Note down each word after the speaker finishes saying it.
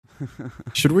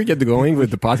Should we get going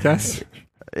with the podcast?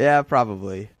 Yeah,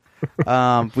 probably.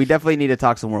 We definitely need to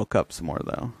talk some World Cup some more,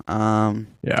 though.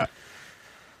 Yeah.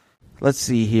 Let's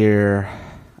see here.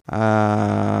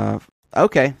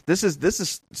 Okay, this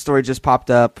is story just popped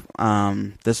up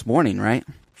this morning, right,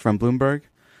 from Bloomberg.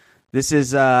 This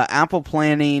is Apple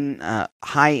planning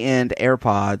high-end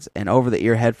AirPods and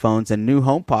over-the-ear headphones and new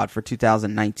HomePod for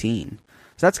 2019.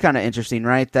 So that's kind of interesting,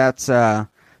 right? That's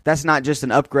not just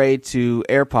an upgrade to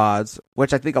AirPods,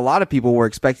 which I think a lot of people were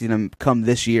expecting them come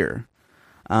this year.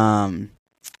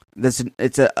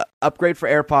 It's a upgrade for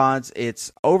AirPods.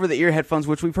 It's over-the-ear headphones,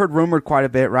 which we've heard rumored quite a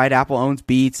bit, right? Apple owns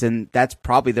Beats, and that's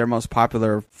probably their most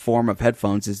popular form of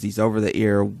headphones is these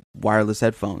over-the-ear wireless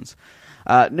headphones.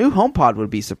 New HomePod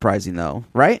would be surprising, though,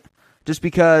 right? Just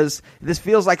because this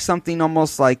feels like something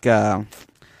almost like Apple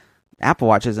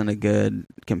Watch isn't a good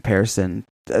comparison.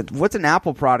 What's an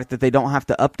Apple product that they don't have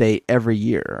to update every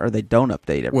year, or they don't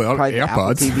update it? Well, probably AirPods.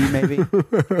 Apple TV, maybe.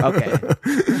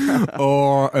 Okay.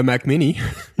 Or a Mac Mini.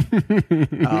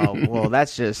 Oh, well,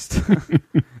 that's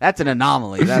an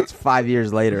anomaly. That's 5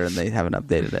 years later, and they haven't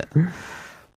updated it.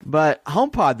 But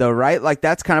HomePod, though, right? Like,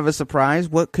 that's kind of a surprise.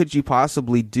 What could you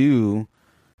possibly do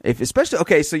especially,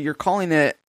 okay, so you're calling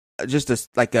it just this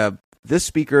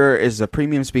speaker is a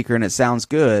premium speaker and it sounds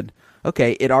good.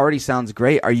 Okay, it already sounds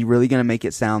great. Are you really going to make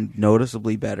it sound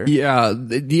noticeably better? Yeah,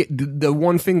 the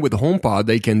one thing with HomePod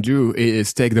they can do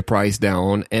is take the price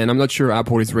down, and I'm not sure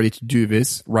Apple is ready to do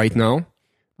this right now.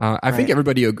 I think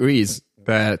everybody agrees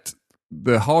that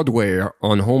the hardware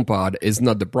on HomePod is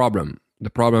not the problem. The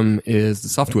problem is the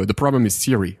software. The problem is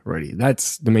Siri, really.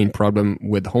 That's the main problem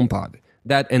with HomePod.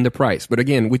 That and the price. But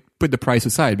again, we put the price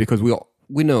aside because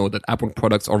we know that Apple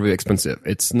products are very expensive.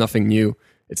 It's nothing new.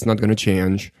 It's not going to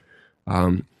change.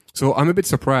 So I'm a bit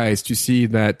surprised to see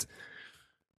that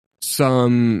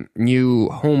some new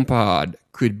HomePod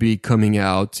could be coming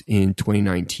out in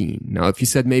 2019. Now, if you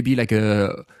said maybe like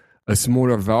a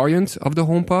smaller variant of the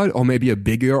HomePod, or maybe a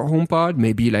bigger HomePod,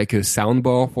 maybe like a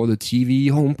soundbar for the TV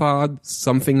HomePod,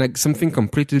 something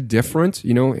completely different,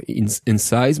 in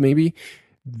size maybe,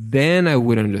 then I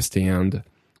would understand.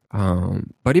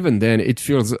 But even then, it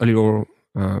feels a little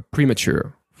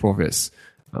premature for this.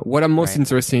 What I'm most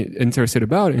interested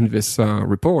about in this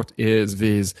report is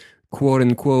these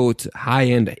quote-unquote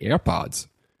high-end AirPods.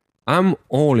 I'm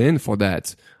all in for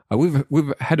that.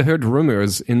 We've had heard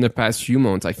rumors in the past few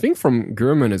months, I think from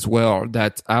Gurman as well,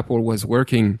 that Apple was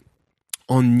working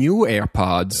on new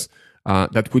AirPods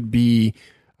that would be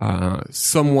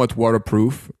somewhat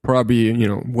waterproof, probably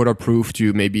waterproof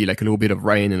to maybe like a little bit of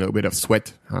rain and a little bit of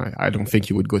sweat. I don't think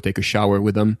you would go take a shower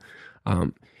with them.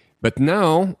 But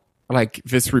now, like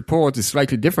this report is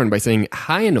slightly different by saying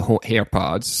high-end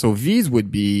AirPods. So these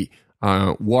would be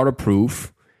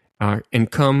waterproof. And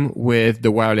come with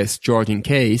the wireless charging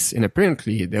case, and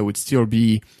apparently there would still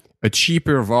be a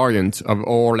cheaper variant of,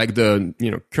 or like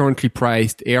the currently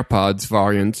priced AirPods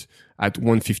variant at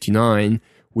 $159,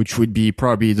 which would be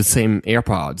probably the same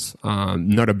AirPods,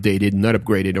 not updated, not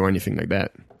upgraded, or anything like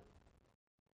that.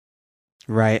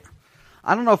 Right.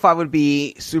 I don't know if I would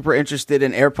be super interested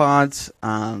in AirPods.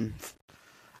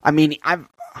 I mean,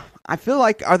 I feel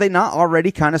like, are they not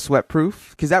already kind of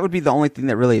sweat-proof? Because that would be the only thing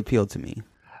that really appealed to me.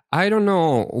 I don't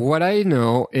know. What I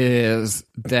know is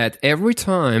that every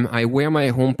time I wear my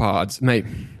HomePods,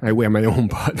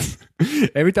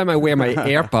 every time I wear my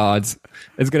AirPods,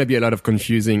 there's going to be a lot of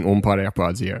confusing HomePod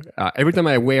AirPods here. Every time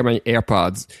I wear my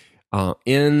AirPods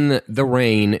in the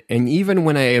rain, and even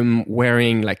when I am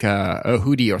wearing like a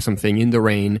hoodie or something in the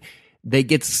rain, they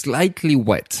get slightly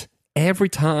wet. Every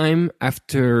time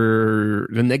after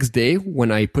the next day when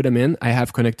I put them in, I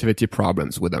have connectivity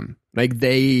problems with them. Like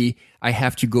I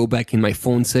have to go back in my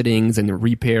phone settings and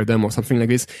repair them or something like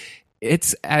this.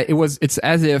 It's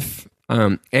as if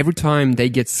every time they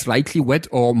get slightly wet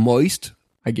or moist,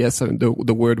 I guess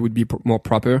the word would be more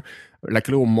proper, like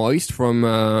a little moist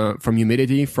from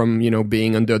humidity, from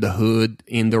being under the hood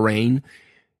in the rain.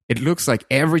 It looks like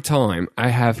every time I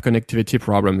have connection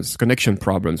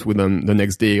problems with them the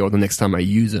next day or the next time I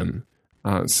use them.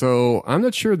 So I'm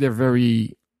not sure they're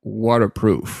very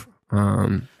waterproof.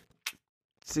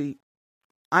 See,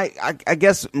 I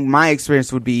guess my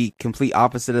experience would be complete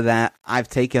opposite of that. I've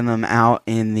taken them out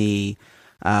in the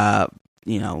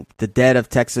the dead of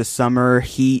Texas summer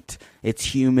heat.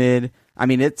 It's humid. I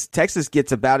mean, Texas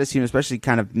gets about as humid, especially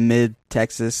kind of mid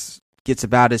Texas, gets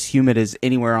about as humid as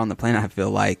anywhere on the planet, I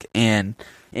feel like. And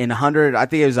in I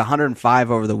think it was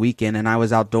 105 over the weekend, and I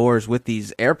was outdoors with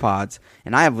these AirPods,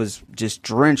 and I was just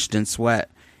drenched in sweat.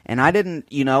 And I didn't,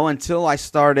 until I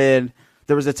started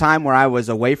there was a time where I was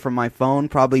away from my phone,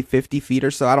 probably 50 feet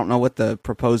or so. I don't know what the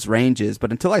proposed range is,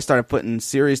 but until I started putting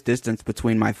serious distance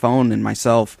between my phone and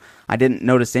myself, I didn't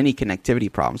notice any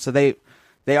connectivity problems. So they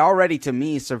already, to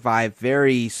me, survive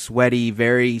very sweaty,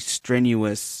 very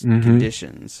strenuous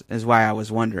conditions, is why I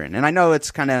was wondering. And I know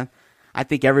it's kind of, I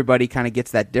think everybody kind of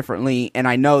gets that differently. And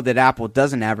I know that Apple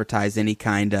doesn't advertise any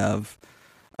kind of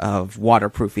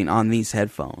waterproofing on these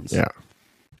headphones. Yeah.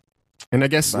 And I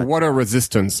guess water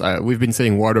resistance, we've been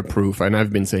saying waterproof, and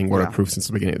I've been saying waterproof since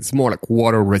the beginning. It's more like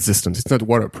water resistance. It's not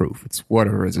waterproof. It's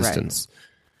water resistance,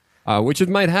 which it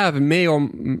might have,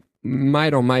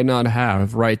 might or might not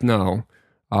have right now.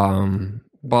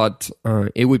 But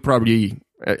it would probably,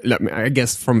 I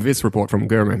guess from this report from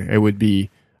Gurman, it would be,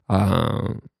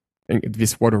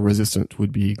 this water resistance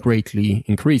would be greatly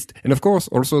increased. And of course,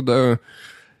 also the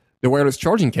wireless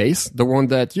charging case, the one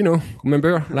that,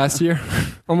 remember last year,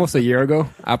 almost a year ago,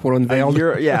 Apple unveiled.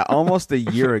 Almost a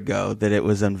year ago that it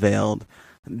was unveiled.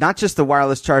 Not just the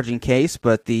wireless charging case,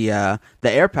 but the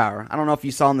AirPower. I don't know if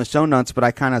you saw in the show notes, but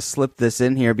I kind of slipped this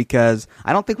in here because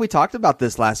I don't think we talked about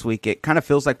this last week. It kind of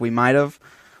feels like we might have,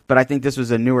 but I think this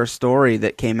was a newer story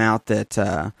that came out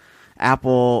that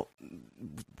Apple,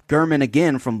 Gurman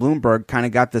again from Bloomberg, kind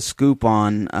of got the scoop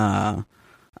on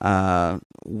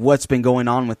what's been going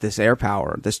on with this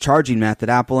AirPower, this charging mat that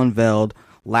Apple unveiled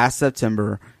last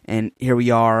September, and here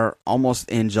we are almost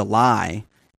in July,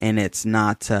 and it's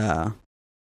not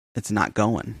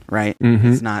going right.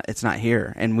 It's not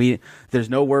here, and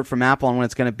there's no word from Apple on when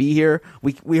it's going to be here.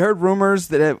 We heard rumors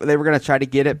that they were going to try to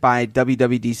get it by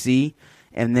WWDC,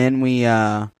 and then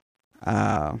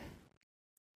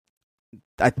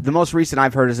the most recent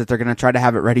I've heard is that they're going to try to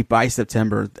have it ready by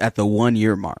September at the 1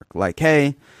 year mark. Like,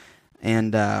 hey,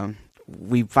 and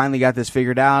we finally got this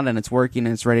figured out, and it's working,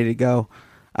 and it's ready to go.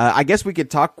 I guess we could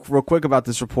talk real quick about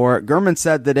this report. Gurman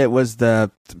said that it was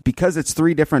because it's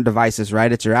 3 different devices,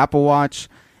 right? It's your Apple Watch,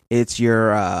 it's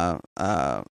your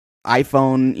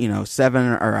iPhone, 7,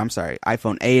 or I'm sorry,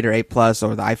 iPhone 8 or 8 Plus,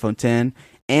 or the iPhone 10,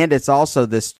 and it's also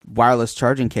this wireless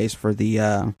charging case for the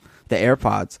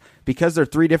AirPods. Because they're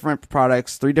 3 different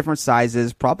products, 3 different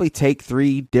sizes, probably take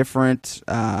 3 different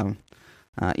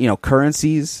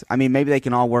currencies. I mean, maybe they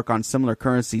can all work on similar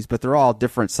currencies, but they're all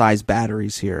different size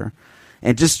batteries here.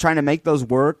 And just trying to make those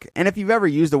work. And if you've ever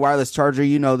used a wireless charger,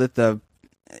 you know that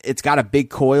it's got a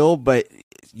big coil, but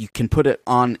you can put it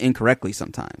on incorrectly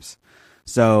sometimes.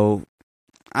 So,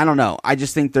 I don't know. I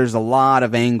just think there's a lot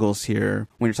of angles here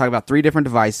when you're talking about 3 different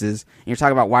devices, and you're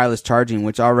talking about wireless charging,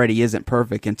 which already isn't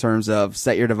perfect in terms of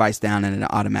set your device down and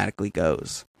it automatically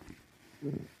goes.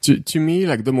 To me,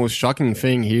 like, the most shocking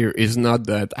thing here is not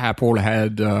that Apple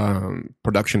had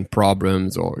production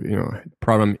problems or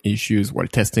problem issues while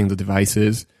testing the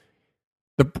devices.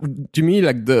 To me,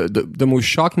 like, the most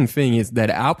shocking thing is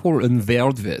that Apple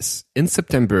unveiled this in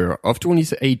September of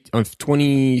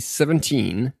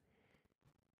 2017,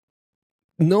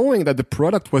 knowing that the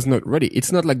product was not ready.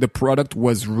 It's not like the product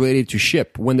was ready to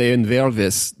ship when they unveiled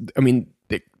this. I mean,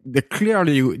 they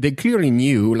clearly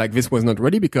knew like this was not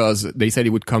ready because they said it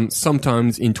would come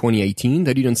sometimes in 2018.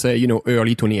 They didn't say,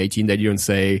 early 2018. They didn't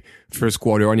say first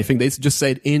quarter or anything. They just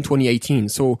said in 2018.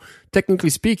 So technically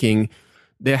speaking,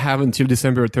 they have until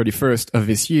December 31st of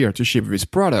this year to ship this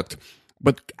product.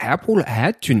 But Apple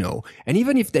had to know. And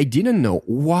even if they didn't know,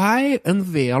 why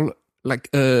unveil like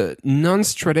a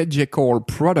non-strategical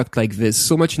product like this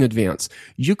so much in advance?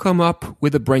 You come up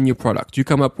with a brand new product. You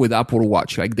come up with Apple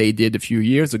Watch like they did a few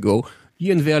years ago.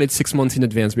 You unveil it 6 months in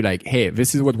advance. Be like, hey,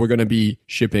 this is what we're going to be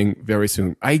shipping very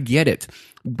soon. I get it.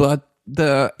 But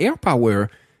the AirPower,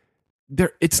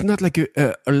 it's not like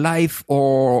a life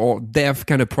or death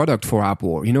kind of product for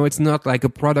Apple. It's not like a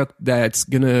product that's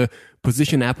going to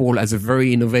position Apple as a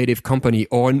very innovative company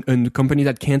or a company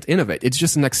that can't innovate. It's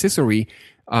just an accessory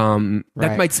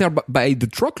that might sell by the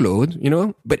truckload,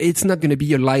 but it's not going to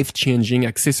be a life-changing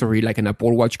accessory like an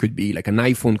Apple Watch could be, like an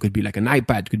iPhone could be, like an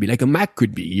iPad could be, like a Mac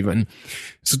could be even.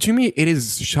 So to me, it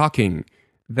is shocking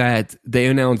that they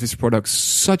announced this product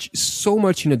so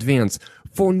much in advance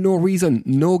for no reason,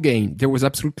 no gain. There was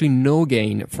absolutely no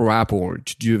gain for Apple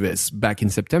to do this back in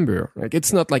September. Like,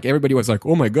 it's not like everybody was like,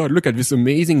 oh my God, look at this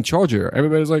amazing charger.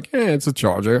 Everybody's like, it's a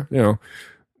charger, To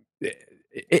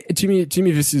me,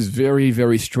 this is very,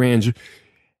 very strange.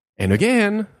 And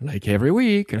again, like every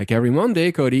week, like every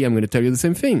Monday, Cody, I'm going to tell you the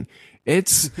same thing.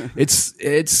 It's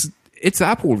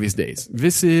Apple these days.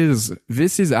 This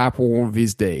is Apple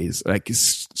these days. Like,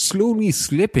 slowly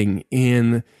slipping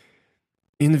in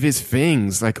these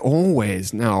things, like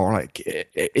always now. Like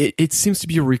it seems to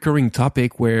be a recurring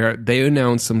topic where they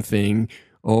announce something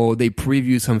or they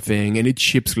preview something and it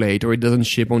ships late, or it doesn't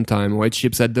ship on time, or it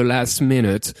ships at the last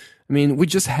minute. I mean, we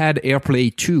just had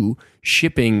AirPlay 2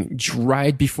 shipping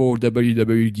right before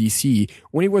WWDC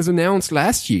when it was announced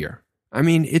last year. I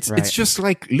mean, it's just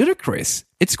like ludicrous.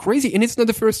 It's crazy. And it's not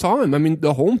the first time. I mean,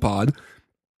 the HomePod,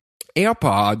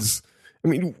 AirPods, I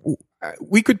mean,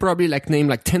 we could probably name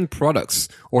 10 products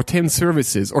or 10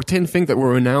 services or 10 things that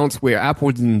were announced where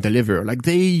Apple didn't deliver.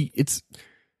 It's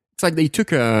like they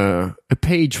took a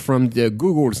page from the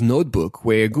Google's notebook,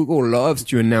 where Google loves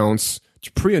to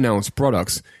pre-announce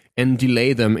products and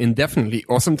delay them indefinitely,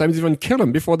 or sometimes even kill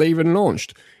them before they even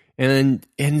launched. And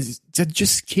that's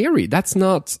just scary. That's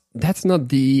not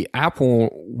the Apple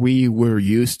we were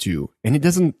used to. And it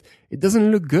doesn't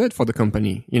look good for the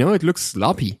company. It looks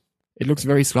sloppy. It looks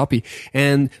very sloppy.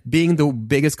 And being the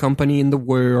biggest company in the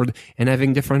world and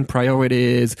having different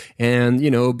priorities and,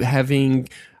 having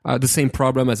the same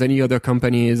problem as any other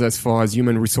companies as far as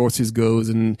human resources goes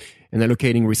and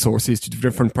allocating resources to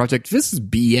different projects. This is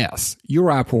BS.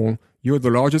 You're Apple. You're the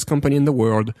largest company in the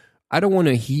world. I don't want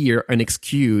to hear an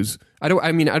excuse. I don't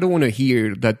want to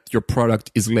hear that your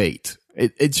product is late.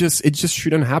 It just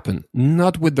shouldn't happen.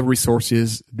 Not with the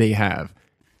resources they have.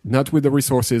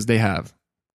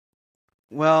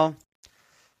 Well,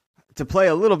 to play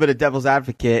a little bit of devil's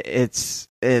advocate, it's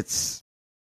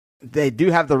they do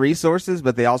have the resources,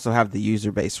 but they also have the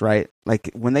user base, right? Like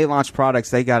when they launch products,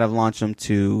 they got to launch them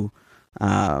to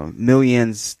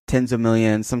millions, tens of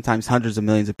millions, sometimes hundreds of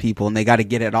millions of people, and they got to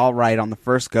get it all right on the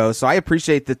first go. So I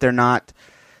appreciate that they're not,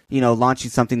 launching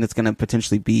something that's going to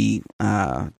potentially be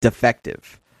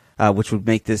defective, which would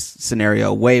make this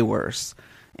scenario way worse.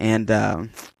 And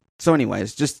so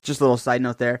anyways, just a little side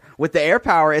note there. With the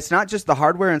AirPower, it's not just the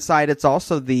hardware inside, it's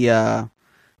also the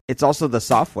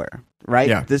software, right?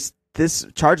 Yeah. This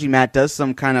charging mat does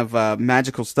some kind of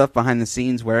magical stuff behind the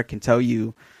scenes where it can tell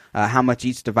you how much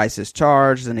each device is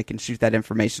charged, and it can shoot that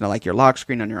information to your lock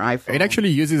screen on your iPhone. It actually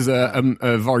uses a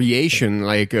variation,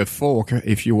 like a fork,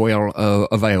 if you will,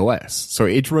 of iOS. So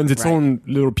it runs its own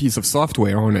little piece of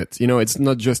software on it. It's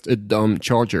not just a dumb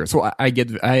charger. So I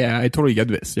totally get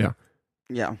this. Yeah.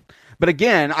 Yeah. But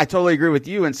again, I totally agree with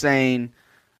you in saying,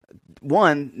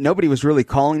 one, nobody was really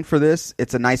calling for this.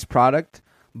 It's a nice product,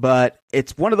 but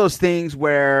it's one of those things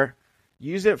where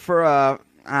use it for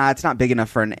it's not big enough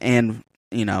for one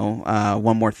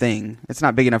more thing. It's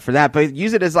not big enough for that, but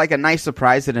use it as a nice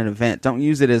surprise at an event. Don't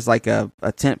use it as a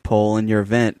tent pole in your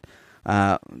event.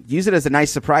 Use it as a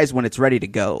nice surprise when it's ready to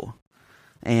go.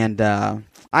 And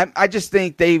I just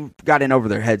think they've got in over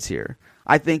their heads here.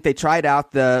 I think they tried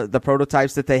out the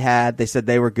prototypes that they had. They said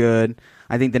they were good.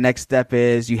 I think the next step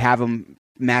is you have them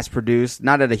mass produced,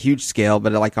 not at a huge scale,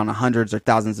 but on hundreds or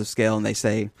thousands of scale, and they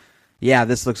say, yeah,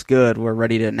 this looks good. We're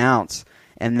ready to announce.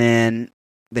 And then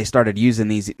they started using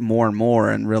these more and more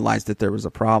and realized that there was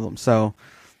a problem. So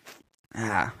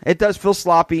it does feel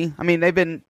sloppy. I mean,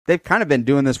 they've kind of been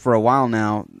doing this for a while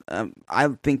now. I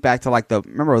think back to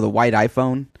remember the white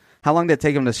iPhone? How long did it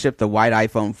take them to ship the white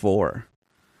iPhone 4?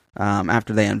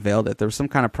 After they unveiled it, there was some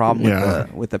kind of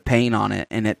problem with the paint on it,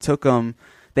 and it took them.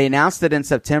 They announced it in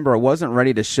September. It wasn't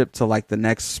ready to ship till the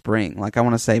next spring. I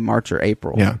want to say March or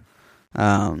April. Yeah.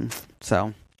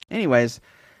 So, anyways,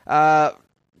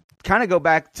 kind of go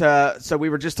back to. So we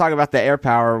were just talking about the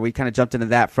AirPower. We kind of jumped into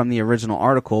that from the original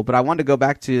article, but I wanted to go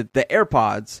back to the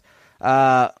AirPods.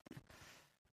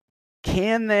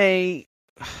 Can they?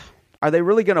 Are they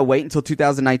really going to wait until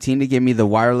 2019 to give me the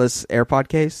wireless AirPod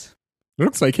case?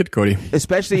 Looks like it, Cody.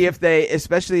 Especially if they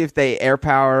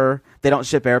AirPower, they don't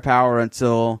ship AirPower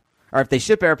until, or if they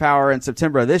ship AirPower in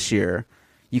September of this year,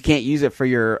 you can't use it for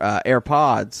your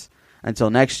AirPods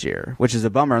until next year, which is a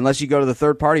bummer unless you go to the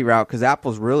third party route, because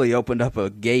Apple's really opened up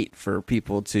a gate for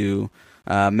people to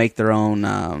make their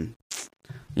own.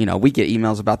 We get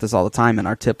emails about this all the time in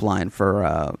our tip line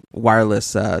for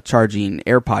wireless charging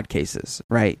AirPod cases.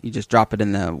 Right, you just drop it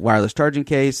in the wireless charging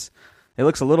case. It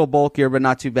looks a little bulkier, but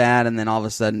not too bad, and then all of a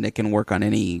sudden it can work on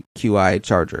any QI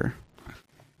charger.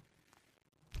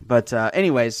 But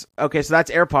anyways, okay, so that's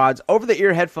AirPods.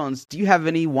 Over-the-ear headphones, do you have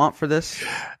any want for this?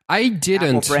 I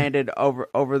didn't. Apple-branded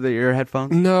over-the-ear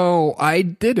headphones? No, I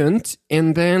didn't.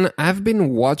 And then I've been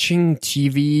watching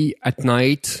TV at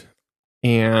night,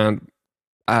 and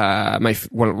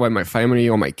when my family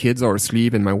or my kids are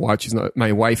asleep and my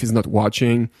wife is not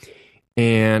watching,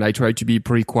 and I try to be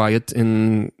pretty quiet.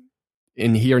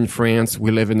 And here in France,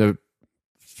 we live in a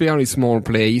fairly small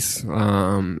place,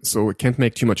 so it can't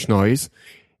make too much noise.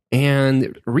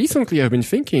 And recently I've been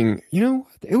thinking,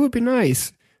 it would be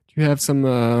nice to have some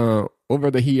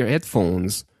over-the-ear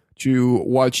headphones to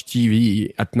watch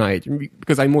TV at night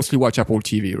because I mostly watch Apple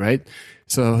TV, right?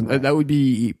 So that would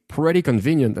be pretty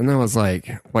convenient. And I was like,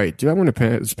 wait, do I want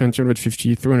to spend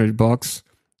 $250, $300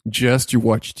 just to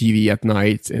watch TV at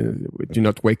night and do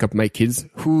not wake up my kids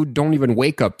who don't even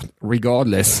wake up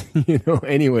regardless,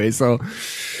 anyway. So,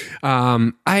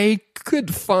 I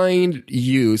could find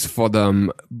use for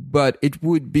them, but they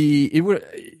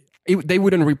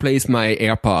wouldn't replace my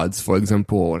AirPods, for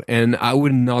example, and I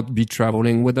would not be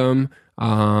traveling with them.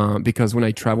 Because when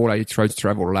I travel, I try to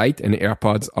travel light, and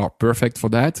AirPods are perfect for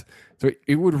that. So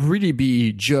it would really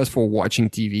be just for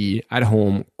watching TV at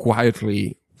home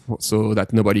quietly, so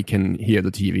that nobody can hear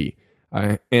the TV.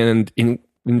 And in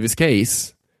this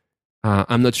case,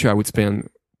 I'm not sure I would spend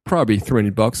probably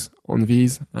 $300 on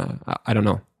these. I don't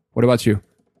know. What about you?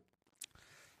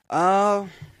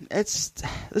 This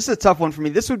is a tough one for me.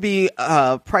 This would be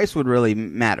price would really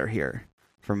matter here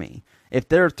for me. If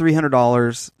they're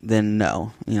 $300, then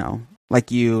no.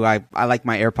 Like you, I like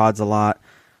my AirPods a lot.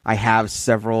 I have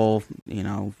several,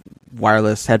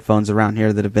 wireless headphones around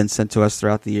here that have been sent to us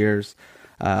throughout the years.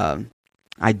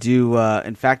 I do.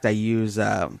 In fact, I use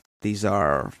these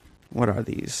are. What are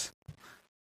these?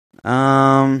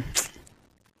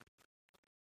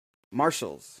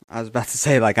 Marshalls. I was about to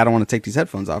say, I don't want to take these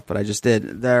headphones off, but I just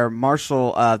did. They're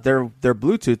Marshall. They're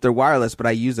Bluetooth. They're wireless, but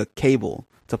I use a cable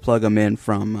to plug them in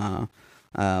from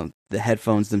the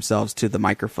headphones themselves to the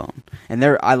microphone, and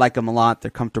I like them a lot. They're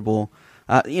comfortable,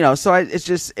 So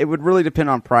it would really depend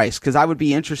on price, because I would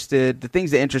be interested. The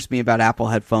things that interest me about Apple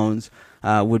headphones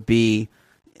would be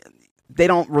they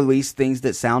don't release things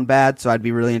that sound bad, so I'd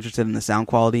be really interested in the sound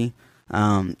quality,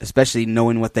 especially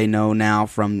knowing what they know now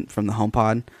from the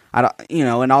HomePod.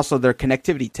 And also their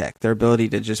connectivity tech, their ability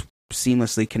to just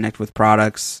seamlessly connect with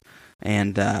products,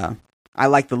 and I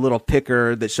like the little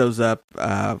picker that shows up,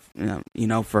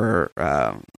 for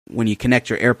when you connect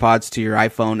your AirPods to your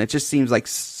iPhone. It just seems like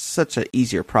such an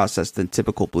easier process than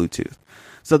typical Bluetooth.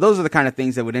 So those are the kind of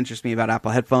things that would interest me about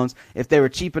Apple headphones. If they were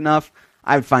cheap enough,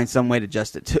 I would find some way to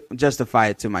justify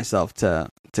it to myself to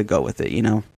go with it.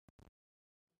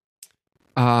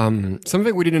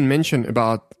 Something we didn't mention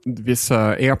about this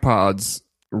AirPods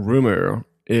rumor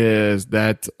is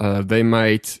that they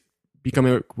might be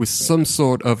coming with some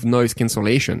sort of noise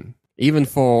cancellation, even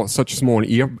for such small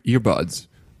earbuds.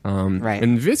 Right.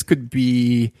 And this could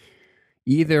be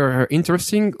either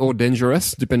interesting or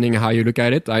dangerous, depending on how you look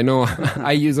at it. I know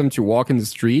I use them to walk in the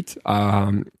street,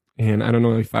 and I don't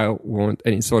know if I want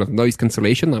any sort of noise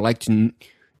cancellation. I like to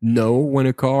know when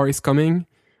a car is coming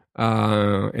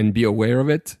and be aware of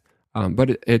it.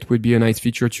 But it would be a nice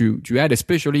feature to add,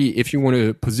 especially if you want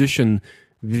to position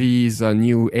these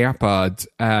new AirPods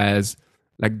as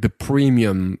like the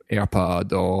premium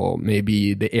AirPod, or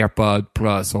maybe the AirPod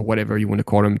Plus, or whatever you want to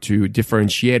call them, to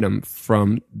differentiate them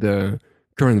from the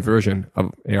current version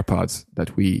of AirPods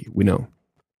that we know.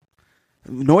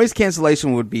 Noise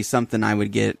cancellation would be something I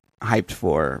would get hyped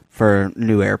for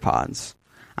new AirPods.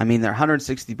 I mean, they're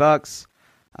 $160.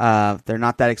 They're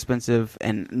not that expensive,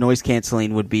 and noise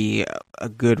canceling would be a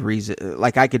good reason.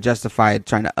 Like, I could justify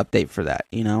trying to update for that,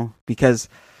 because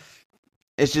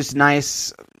it's just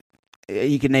nice.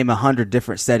 You can name 100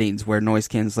 different settings where noise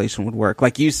cancellation would work.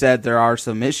 Like you said, there are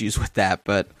some issues with that,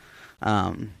 but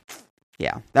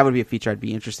yeah, that would be a feature I'd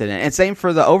be interested in. And same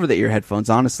for the over-the-ear headphones,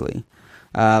 honestly.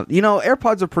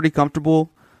 AirPods are pretty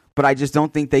comfortable, but I just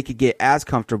don't think they could get as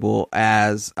comfortable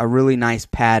as a really nice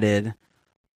padded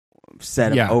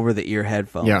set of over-the-ear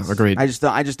headphones. Yeah, agreed. I just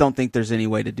don't think there's any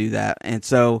way to do that. And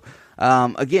so,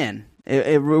 again,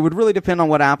 it would really depend on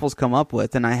what Apple's come up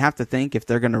with. And I have to think if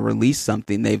they're going to release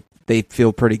something, they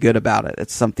feel pretty good about it.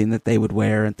 It's something that they would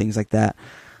wear and things like that.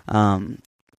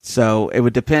 So it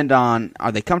would depend on,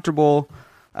 are they comfortable?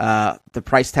 The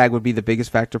price tag would be the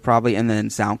biggest factor probably, and then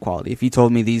sound quality. If you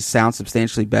told me these sound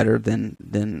substantially better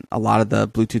than a lot of the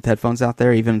Bluetooth headphones out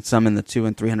there, even some in the $200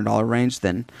 and $300 range,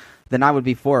 then I would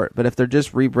be for it. But if they're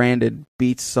just rebranded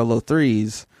Beats Solo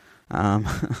 3s, I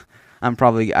would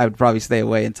probably stay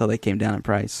away until they came down in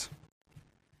price.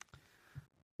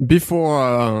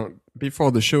 Before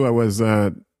the show, I was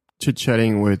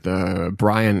chit-chatting with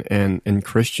Brian and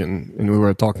Christian, and we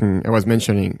were talking. I was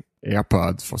mentioning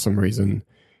AirPods for some reason,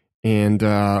 and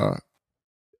I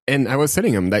was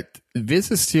telling him that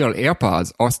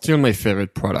AirPods are still my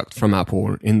favorite product from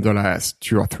Apple in the last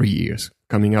 2 or 3 years.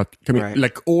 Coming right.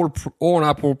 Like all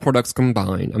Apple products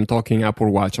combined. I'm talking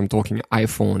Apple Watch, I'm talking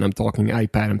iPhone, I'm talking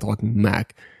iPad, I'm talking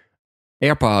Mac.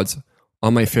 AirPods are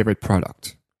my favorite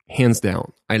product, hands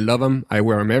down. I love them. I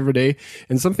wear them every day.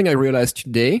 And something I realized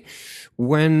today,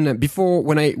 when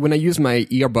I use my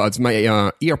earbuds, my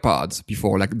earpods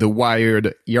before, like the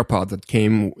wired earpods that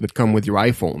come with your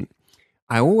iPhone,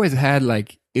 I always had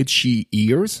like itchy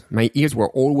ears. My ears were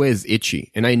always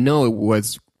itchy, and I know it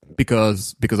was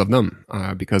because of them.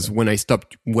 Because when I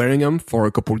stopped wearing them for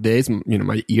a couple of days,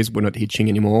 my ears were not itching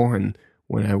anymore, and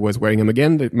when I was wearing them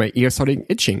again, my ears started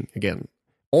itching again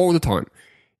all the time.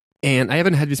 And I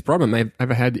haven't had this problem. I've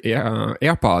had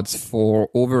AirPods for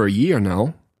over a year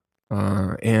now,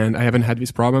 and I haven't had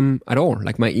this problem at all.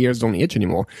 Like my ears don't itch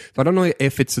anymore. So I don't know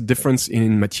if it's a difference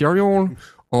in material,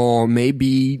 or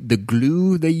maybe the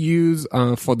glue they use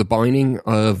for the binding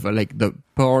of like the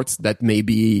parts that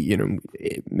maybe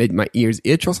made my ears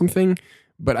itch or something.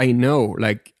 But I know,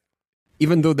 like,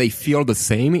 even though they feel the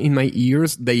same in my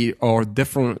ears, they are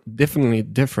definitely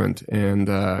different and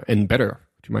better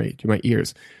to my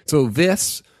ears. So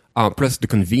this plus the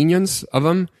convenience of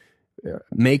them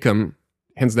make them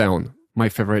hands down my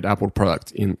favorite Apple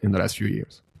product in the last few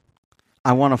years.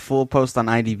 I want a full post on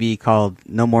IDB called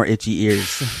 "No More Itchy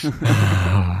Ears."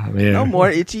 No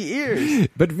more itchy ears.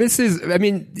 But this is,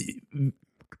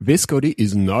 this, Cody,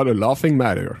 is not a laughing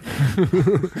matter.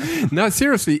 No,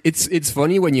 seriously, it's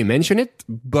funny when you mention it,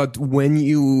 but when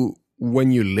you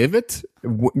live it,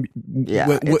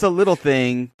 it's a little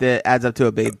thing that adds up to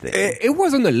a big thing. It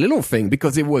wasn't a little thing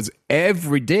because it was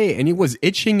every day, and it was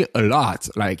itching a lot.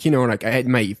 Like like I had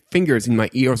my fingers in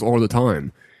my ears all the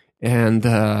time, and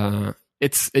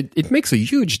it makes a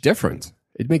huge difference.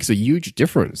 It makes a huge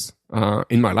difference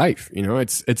in my life.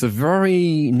 It's a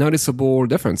very noticeable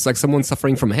difference. Like someone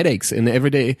suffering from headaches and every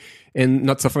day, and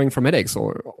not suffering from headaches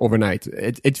or overnight.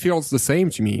 It feels the same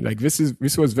to me. Like this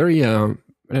was very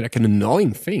like an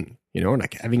annoying thing.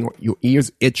 Like having your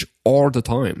ears itch all the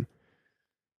time.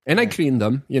 And I clean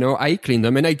them. I clean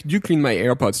them, and I do clean my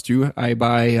AirPods too. I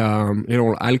buy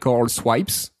little alcohol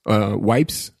wipes,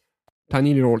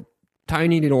 tiny little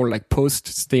like post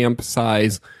stamp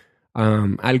size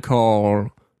alcohol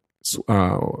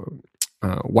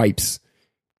wipes,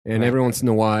 and every once in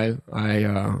a while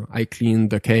I clean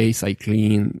the case, I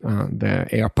clean the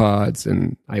AirPods,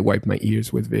 and I wipe my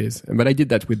ears with this. But I did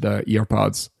that with the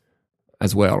EarPods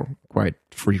as well, quite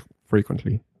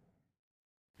frequently.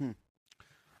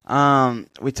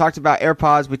 We talked about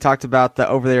AirPods, we talked about the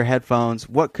over-the-ear headphones.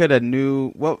 What could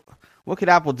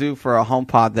Apple do for a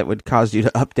HomePod that would cause you to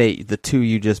update the two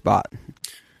you just bought?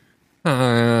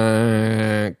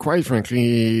 Quite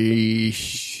frankly,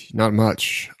 not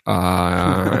much.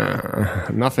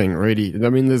 Nothing really.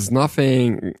 There's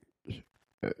nothing.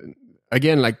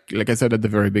 Again, like I said at the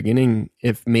very beginning,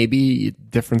 if maybe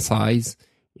different size,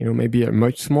 maybe a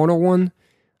much smaller one.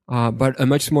 But a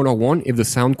much smaller one, if the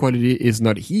sound quality is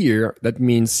not here, that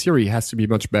means Siri has to be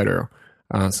much better.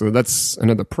 So that's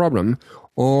another problem.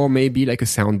 Or maybe like a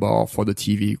soundbar for the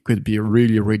TV could be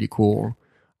really, really cool.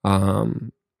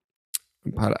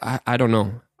 But I don't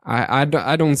know. I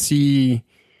don't see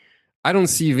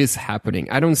this happening.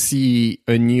 I don't see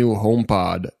a new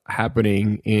HomePod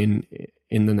happening in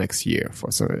the next year.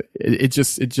 It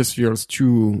just feels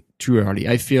too early.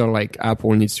 I feel like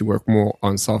Apple needs to work more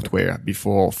on software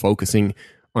before focusing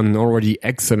on an already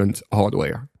excellent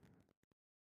hardware.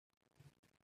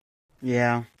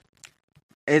 Yeah,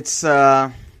 it's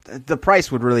the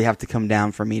price would really have to come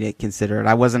down for me to consider it.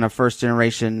 I wasn't a first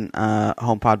generation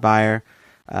HomePod buyer.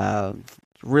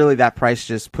 Really, that price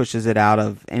just pushes it out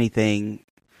of anything.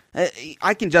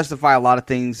 I can justify a lot of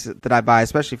things that I buy,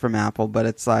 especially from Apple, but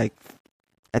it's like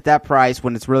at that price,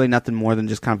 when it's really nothing more than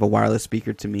just kind of a wireless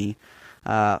speaker to me,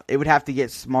 it would have to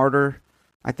get smarter.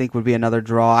 I think would be another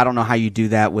draw. I don't know how you do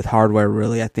that with hardware,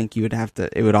 really. I think you would have to.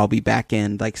 It would all be back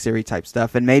end, like Siri type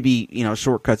stuff, and maybe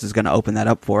Shortcuts is going to open that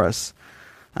up for us.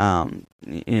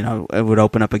 It would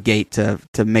open up a gate to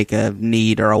make a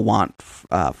need or a want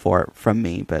for it from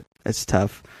me, but it's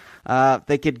tough.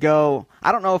 They could go.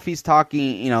 I don't know if he's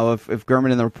talking. If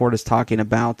Gurman in the report is talking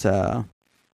about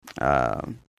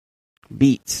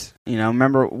Beats.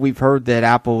 Remember we've heard that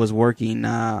Apple was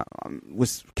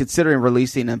considering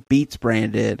releasing a Beats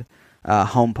branded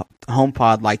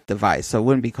HomePod like device. So it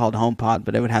wouldn't be called HomePod,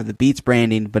 but it would have the Beats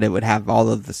branding, but it would have all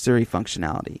of the Siri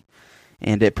functionality.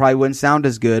 And it probably wouldn't sound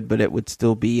as good, but it would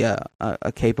still be a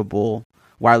capable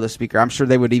wireless speaker. I'm sure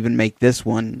they would even make this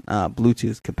one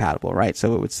Bluetooth compatible, right?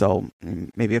 So it would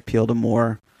maybe appeal to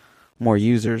more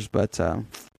users. But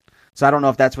so I don't know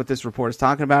if that's what this report is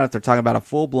talking about. If they're talking about a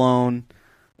full-blown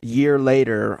year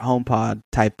later HomePod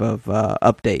type of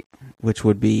update, which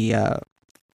would be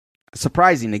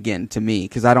surprising again to me,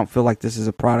 because I don't feel like this is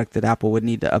a product that Apple would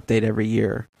need to update every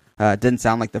year. Didn't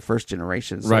sound like the first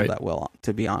generation sold that well,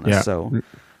 to be honest. So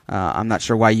I'm not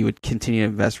sure why you would continue to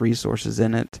invest resources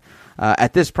in it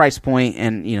at this price point,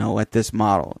 and at this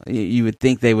model. You would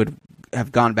think they would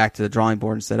have gone back to the drawing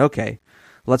board and said, okay,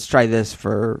 let's try this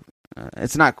for.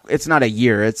 It's not a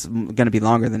year. It's going to be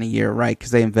longer than a year, right?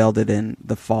 Because they unveiled it in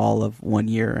the fall of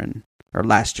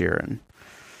last year,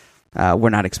 and we're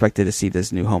not expected to see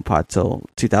this new HomePod till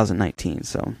 2019.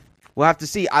 So we'll have to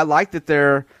see. I like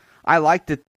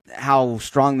how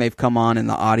strong they've come on in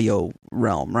the audio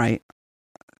realm, right?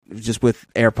 Just with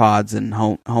AirPods and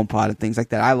HomePod and things like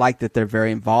that. I like that they're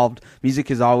very involved. Music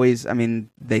is always,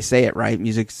 they say it, right?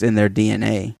 Music's in their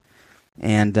DNA.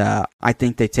 And I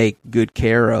think they take good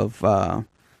care of,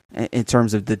 in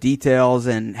terms of the details,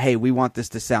 and, hey, we want this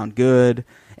to sound good,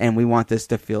 and we want this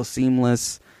to feel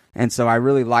seamless. And so I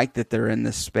really like that they're in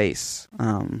this space.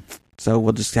 So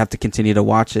we'll just have to continue to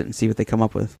watch it and see what they come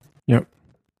up with. Yep.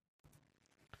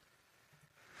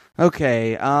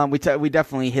 Okay, we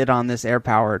definitely hit on this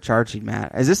AirPower charging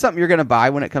mat. Is this something you're going to buy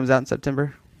when it comes out in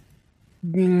September?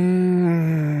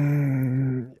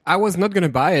 I was not going to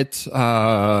buy it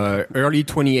early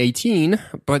 2018,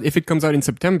 but if it comes out in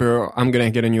September, I'm going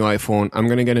to get a new iPhone. I'm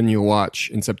going to get a new watch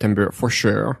in September for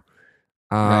sure.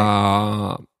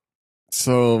 Right.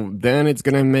 So then it's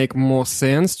going to make more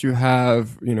sense to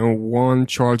have, one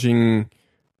charging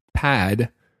pad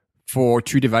for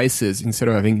 2 devices instead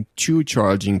of having 2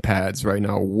 charging pads right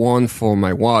now, one for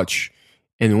my watch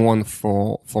and one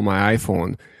for my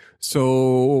iPhone.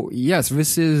 So yes,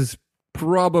 this is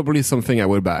probably something I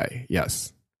would buy.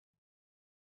 Yes.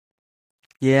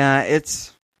 Yeah,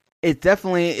 it's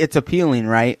appealing,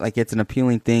 right? Like, it's an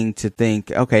appealing thing to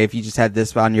think, okay, if you just had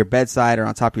this on your bedside or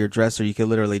on top of your dresser, you could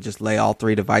literally just lay all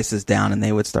 3 devices down and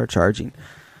they would start charging.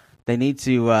 They need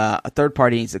to, a third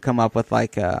party needs to come up with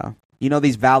like,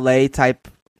 these valet type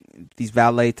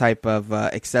of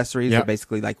accessories are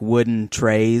basically like wooden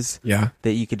trays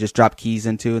that you could just drop keys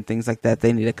into and things like that.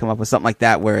 They need to come up with something like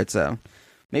that where it's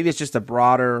maybe it's just a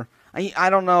broader. I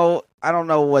don't know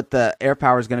what the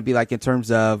AirPower is going to be like in terms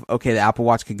of, okay, the Apple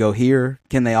Watch could go here.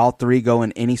 Can they all 3 go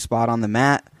in any spot on the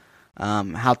mat?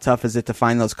 How tough is it to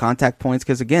find those contact points?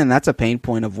 Because again, that's a pain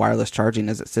point of wireless charging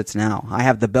as it sits now. I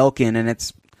have the Belkin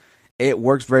and it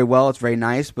works very well. It's very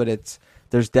nice, but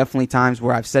there's definitely times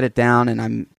where I've set it down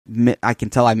and I can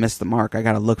tell I missed the mark. I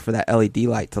got to look for that LED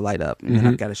light to light up, and then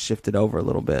I've got to shift it over a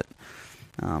little bit.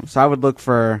 So I would look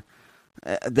for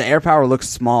the AirPower looks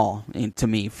small to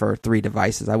me for 3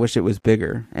 devices. I wish it was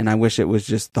bigger, and I wish it was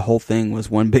just the whole thing was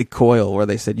one big coil where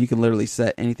they said you can literally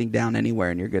set anything down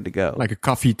anywhere and you're good to go. Like a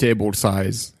coffee table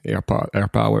size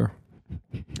AirPower.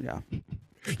 Yeah.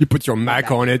 You put your Mac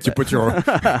on it. You put you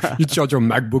charge your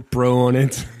MacBook Pro on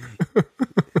it.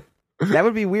 That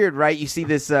would be weird, right? You see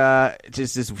this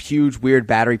just this huge weird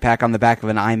battery pack on the back of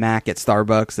an iMac at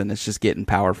Starbucks, and it's just getting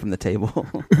power from the table.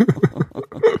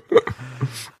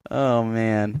 Oh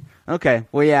man. Okay.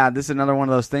 Well, yeah, this is another one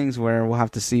of those things where we'll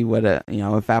have to see what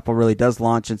if Apple really does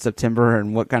launch in September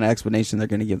and what kind of explanation they're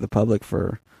going to give the public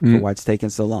for why it's taking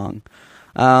so long.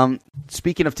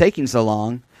 Speaking of taking so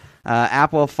long,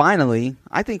 Apple finally,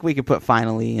 I think we could put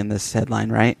finally in this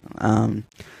headline, right?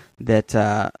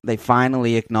 That they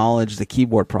finally acknowledged the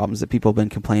keyboard problems that people have been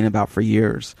complaining about for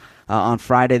years. On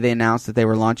Friday, they announced that they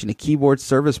were launching a keyboard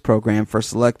service program for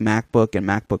select MacBook and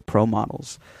MacBook Pro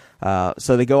models.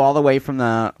 So they go all the way from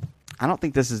I don't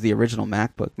think this is the original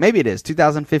MacBook. Maybe it is,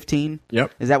 2015?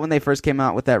 Yep. Is that when they first came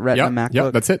out with that Retina MacBook?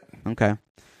 Yep, that's it. Okay.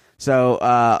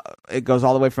 So it goes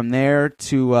all the way from there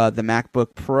to the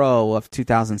MacBook Pro of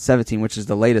 2017, which is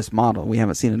the latest model. We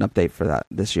haven't seen an update for that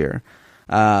this year.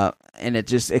 And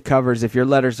it covers if your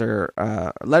letters or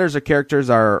characters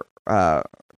are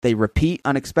they repeat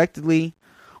unexpectedly,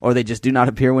 or they just do not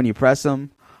appear when you press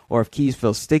them, or if keys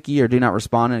feel sticky or do not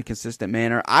respond in a consistent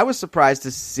manner. I was surprised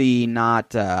to see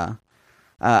not.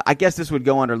 I guess this would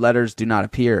go under letters do not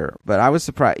appear, but I was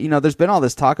surprised. There's been all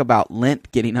this talk about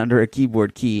lint getting under a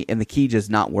keyboard key and the key just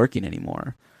not working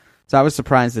anymore. So I was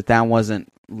surprised that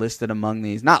wasn't listed among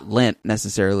these. Not lint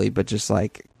necessarily, but just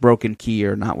like broken key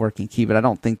or not working key. But I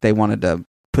don't think they wanted to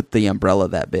put the umbrella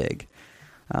that big.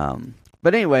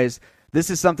 But anyways, this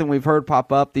is something we've heard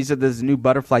pop up. These are the new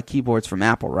butterfly keyboards from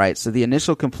Apple, right? So the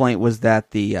initial complaint was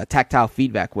that the tactile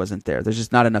feedback wasn't there. There's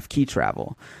just not enough key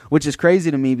travel, which is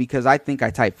crazy to me because I think I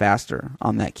type faster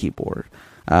on that keyboard.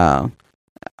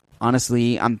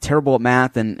 Honestly, I'm terrible at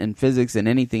math and physics and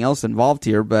anything else involved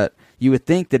here, but you would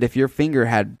think that if your finger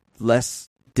had less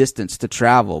distance to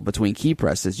travel between key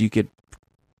presses, you could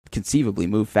conceivably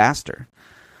move faster.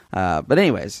 But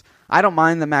anyways, I don't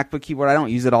mind the MacBook keyboard. I don't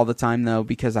use it all the time though,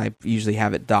 because I usually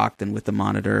have it docked and with the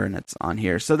monitor and it's on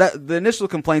here. So that the initial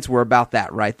complaints were about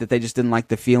that, right? That they just didn't like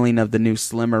the feeling of the new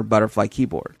slimmer butterfly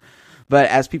keyboard. But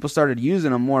as people started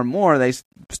using them more and more, they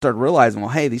started realizing, well,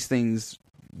 hey, these things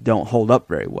don't hold up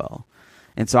very well.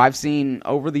 And so I've seen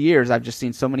over the years, I've just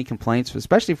seen so many complaints,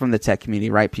 especially from the tech community,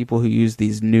 right? People who use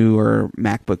these newer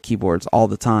MacBook keyboards all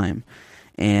the time.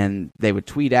 And they would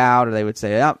tweet out or they would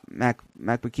say, oh,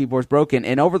 MacBook keyboard's broken.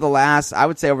 And over the last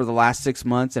 6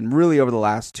 months and really over the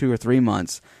last 2 or 3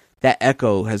 months, that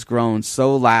echo has grown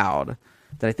so loud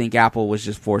that I think Apple was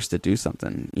just forced to do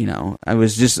something. You know, it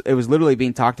was literally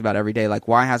being talked about every day. Like,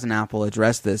 why hasn't Apple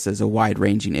addressed this as a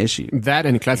wide-ranging issue? That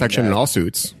and class action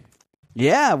lawsuits.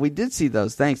 Yeah, we did see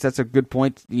those. Thanks. That's a good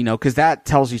point, you know, because that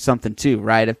tells you something too,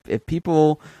 right? If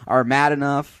people are mad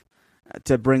enough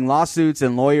to bring lawsuits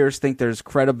and lawyers think there's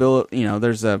credibility, you know,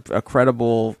 there's a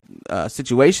credible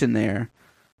situation there,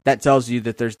 that tells you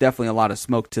that there's definitely a lot of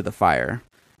smoke to the fire.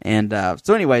 And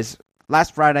so anyways,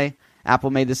 last Friday,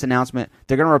 Apple made this announcement.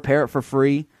 They're going to repair it for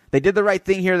free. They did the right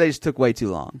thing here. They just took way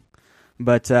too long.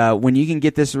 But when you can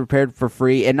get this repaired for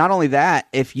free, and not only that,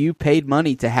 if you paid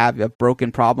money to have a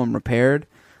broken problem repaired,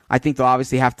 I think they'll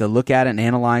obviously have to look at it and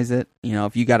analyze it. You know,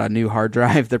 if you got a new hard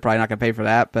drive, they're probably not going to pay for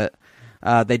that. But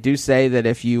they do say that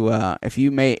if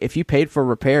you paid for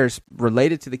repairs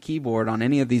related to the keyboard on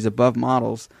any of these above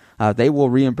models, they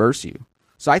will reimburse you.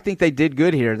 So I think they did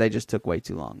good here. They just took way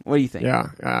too long. What do you think? Yeah,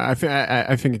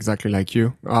 I think exactly like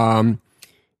you.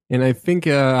 And I think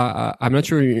I'm not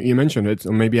sure you mentioned it,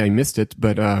 or maybe I missed it,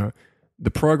 but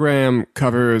the program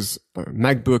covers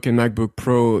MacBook and MacBook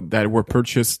Pro that were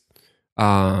purchased.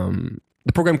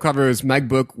 The program covers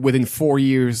MacBook within 4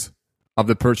 years of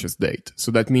the purchase date. So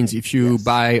that means if you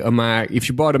bought a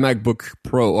MacBook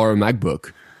Pro or a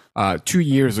MacBook 2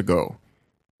 years ago,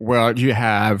 well, you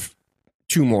have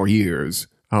 2 more years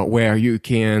where you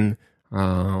can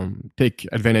take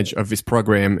advantage of this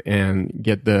program and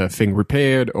get the thing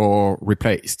repaired or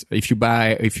replaced. If you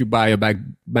buy a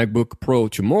MacBook Pro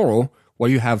tomorrow,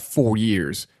 well, you have 4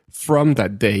 years from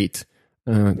that date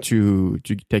to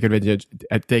take advantage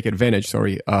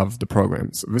of the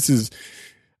program. So this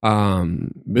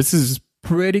is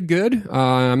pretty good.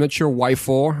 I'm not sure why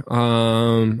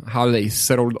how they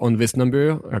settled on this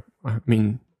number. I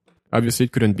mean, obviously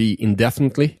it couldn't be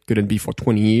indefinitely, couldn't be for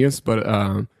 20 years,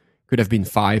 but could have been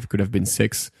 5, could have been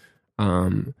 6.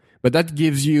 But that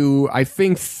gives you, I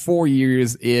think 4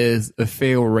 years is a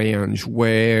fair range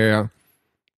where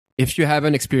if you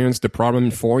haven't experienced the problem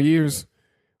in 4 years,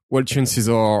 well, chances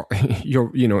are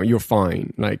you're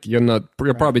fine. Like you're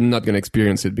probably not going to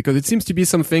experience it, because it seems to be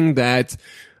something that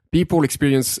people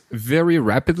experience very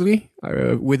rapidly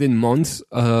within months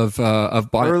of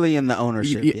buying. Early in the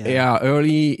ownership. Yeah,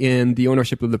 early in the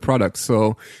ownership of the product.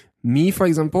 So me, for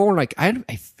example, like I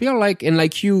feel like, and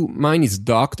like you, mine is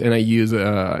docked and I use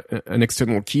an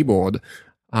external keyboard.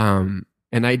 And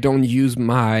I don't use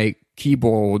my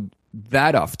keyboard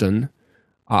that often.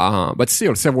 But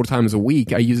still, several times a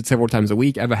week. I use it several times a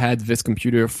week. I've had this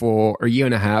computer for a year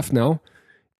and a half now.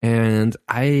 And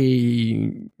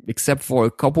except for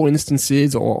a couple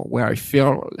instances or where I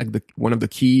feel like one of the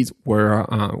keys were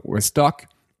stuck,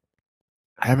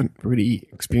 I haven't really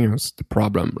experienced the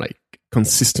problem like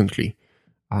consistently.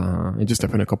 It just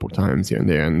happened a couple of times here and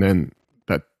there, and then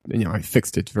I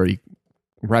fixed it very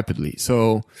rapidly.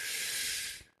 So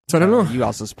I don't know. You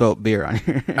also spilled beer on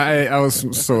here. I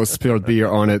also spilled beer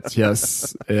on it.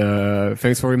 Yes.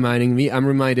 Thanks for reminding me. I'm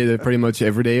reminded pretty much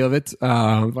every day of it.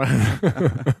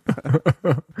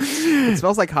 It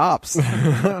smells like hops.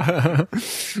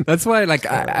 That's why, like,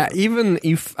 even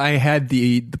if I had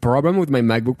the problem with my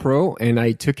MacBook Pro and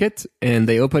I took it and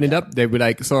they open it up, they'd be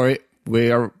like, "Sorry,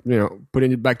 we are,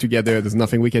 putting it back together. There's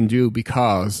nothing we can do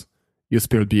because you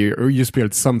spilled beer or you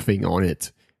spilled something on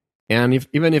it." And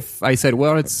even if I said,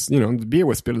 well, it's, the beer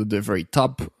was spilled at the very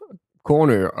top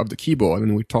corner of the keyboard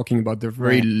and we're talking about the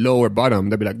very lower bottom,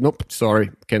 they'd be like, nope, sorry,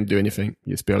 can't do anything.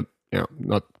 You spilled,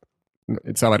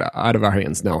 it's out of our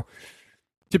hands now.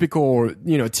 Typical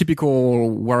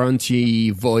warranty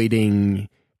voiding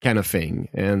kind of thing.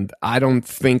 And I don't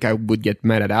think I would get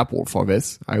mad at Apple for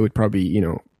this. I would probably,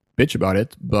 bitch about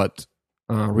it, but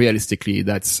realistically,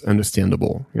 that's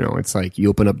understandable. It's like you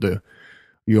open up the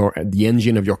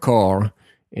engine of your car,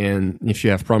 and if you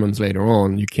have problems later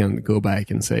on, you can go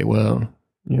back and say, well,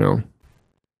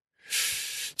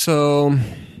 So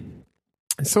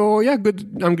yeah,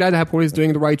 good. I'm glad Apple is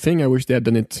doing the right thing. I wish they had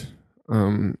done it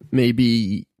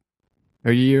maybe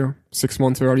a year, 6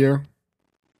 months earlier.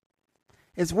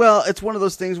 It's one of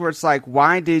those things where it's like,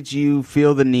 why did you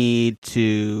feel the need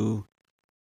to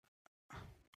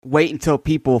wait until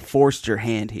people forced your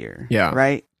hand here. Yeah.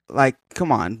 Right? Like,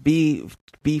 come on, be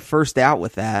first out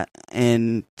with that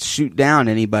and shoot down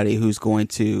anybody who's going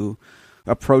to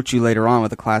approach you later on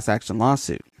with a class action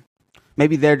lawsuit.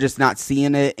 Maybe they're just not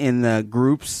seeing it in the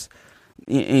groups.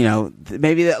 You know,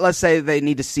 maybe let's say they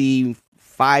need to see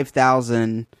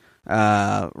 5,000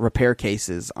 repair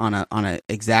cases on a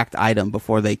exact item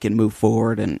before they can move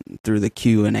forward and through the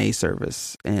Q&A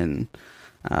service, and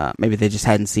maybe they just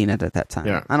hadn't seen it at that time.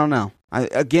 Yeah. I don't know.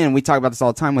 Again, we talk about this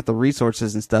all the time with the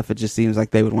resources and stuff. It just seems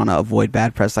like they would want to avoid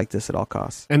bad press like this at all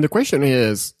costs. And the question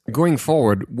is, going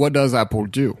forward, what does Apple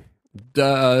do?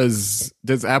 Does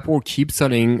Apple keep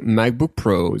selling MacBook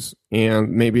Pros,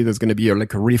 and maybe there's going to be a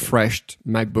refreshed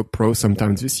MacBook Pro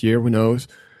sometime this year, who knows,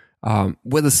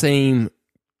 with the same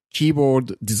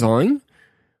keyboard design,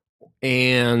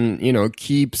 and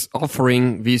keeps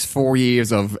offering these 4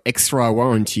 years of extra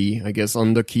warranty, I guess,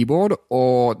 on the keyboard?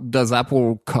 Or does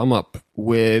Apple come up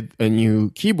with a new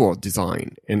keyboard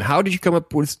design? And how did you come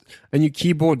up with a new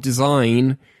keyboard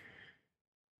design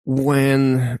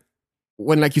when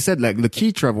like you said, like the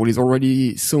key travel is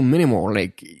already so minimal?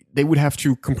 Like, they would have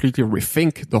to completely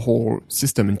rethink the whole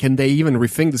system. And can they even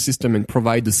rethink the system and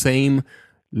provide the same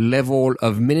level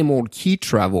of minimal key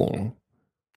travel?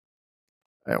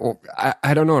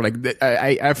 I don't know. Like,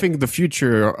 I think the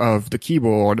future of the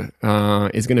keyboard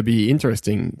is going to be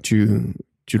interesting to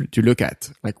look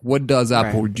at. Like, what does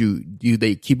Apple do? Do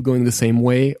they keep going the same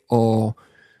way, or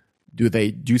do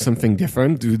they do something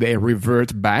different? Do they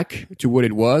revert back to what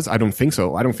it was? I don't think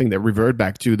so. I don't think they revert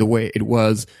back to the way it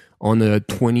was on a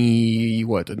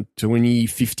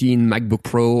 2015 MacBook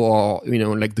Pro, or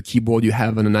like the keyboard you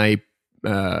have on an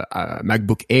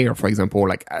MacBook Air, for example.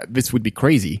 Like, this would be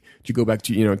crazy to go back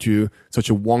to to such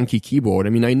a wonky keyboard. I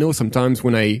mean, I know sometimes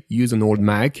when I use an old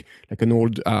Mac, like an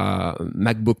old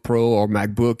MacBook Pro or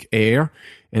MacBook Air,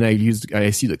 and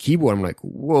I see the keyboard, I'm like,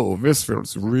 whoa, this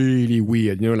feels really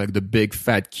weird. Like the big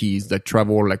fat keys that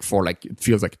travel it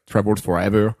feels like it travels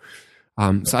forever.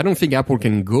 So I don't think Apple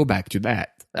can go back to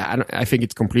that. I think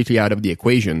it's completely out of the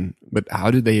equation. But how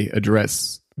do they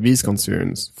address these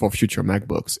concerns for future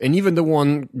MacBooks, and even the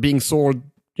one being sold,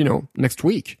 next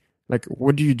week? Like,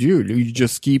 what do? Do you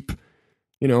just keep,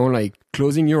 like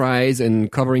closing your eyes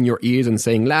and covering your ears and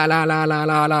saying la la la la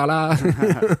la la la?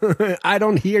 I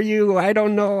don't hear you. I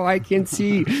don't know. I can't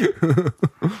see.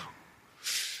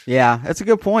 Yeah, that's a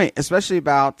good point, especially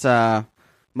about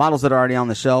models that are already on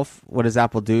the shelf. What does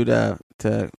Apple do to?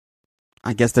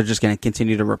 I guess they're just going to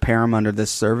continue to repair them under this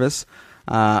service,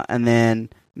 and then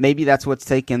maybe that's what's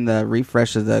taking the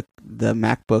refresh of the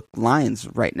MacBook lines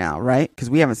right now, right?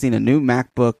 Because we haven't seen a new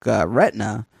MacBook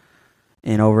Retina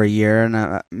in over a year, and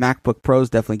MacBook Pro is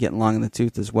definitely getting long in the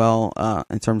tooth as well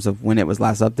in terms of when it was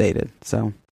last updated.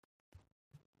 So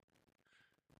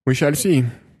we shall see.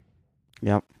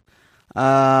 Yep.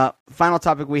 Final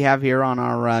topic we have here on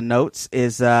our notes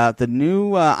is the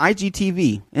new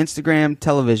IGTV, Instagram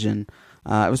television.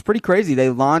 It was pretty crazy. They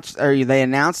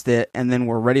announced it and then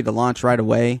were ready to launch right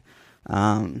away.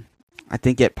 I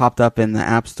think it popped up in the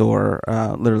App Store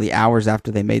literally hours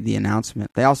after they made the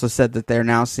announcement. They also said that they're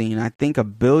now seeing, I think,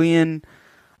 1 billion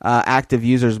active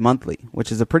users monthly,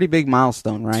 which is a pretty big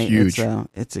milestone, right? Huge.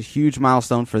 It's a huge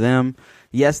milestone for them.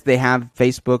 Yes, they have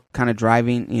Facebook kind of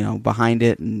driving, behind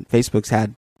it, and Facebook's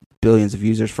had billions of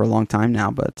users for a long time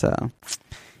now. But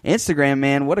Instagram,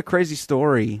 man, what a crazy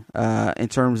story in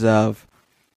terms of.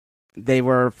 They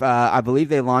were, I believe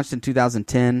they launched in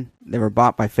 2010. They were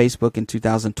bought by Facebook in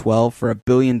 2012 for $1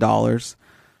 billion.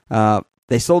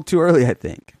 They sold too early, I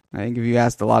think. I think if you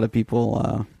asked a lot of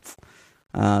people,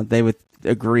 they would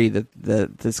agree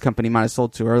that this company might have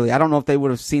sold too early. I don't know if they would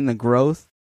have seen the growth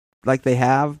like they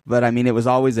have, but I mean, it was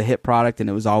always a hit product and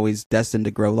it was always destined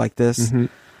to grow like this.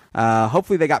 Mm-hmm.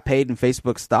 Hopefully they got paid in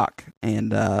Facebook stock,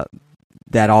 and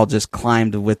that all just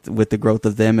climbed with the growth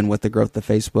of them and with the growth of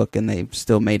Facebook, and they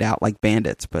still made out like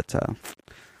bandits. But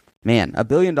man, $1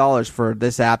 billion for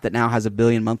this app that now has 1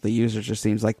 billion monthly users just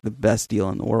seems like the best deal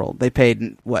in the world. They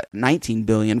paid $19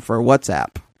 billion for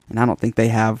WhatsApp, and I don't think they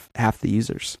have half the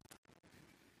users.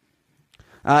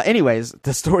 Anyways,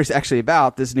 the story's actually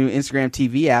about this new Instagram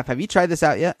TV app. Have you tried this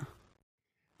out yet?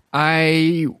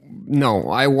 No,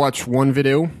 I watched one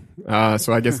video.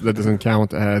 So I guess that doesn't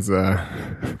count as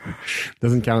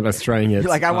trying it.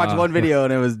 Like, I watched one video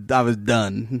and I was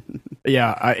done.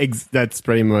 Yeah, that's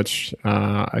pretty much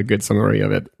a good summary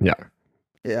of it. Yeah.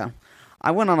 Yeah. I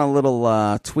went on a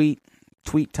little tweet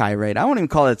tirade. I won't even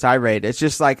call it a tirade. It's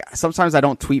just like sometimes I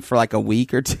don't tweet for like a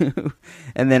week or two,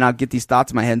 and then I'll get these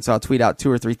thoughts in my head, and so I'll tweet out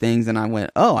 2 or 3 things, and I went,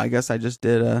 oh, I guess I just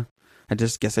did a I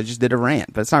just did a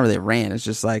rant, but it's not really a rant. It's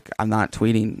just like I'm not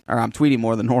tweeting, or I'm tweeting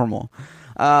more than normal.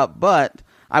 But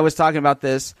I was talking about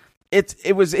this.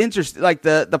 It was interesting. Like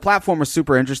the platform was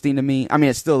super interesting to me. I mean,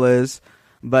 it still is,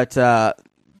 but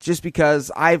just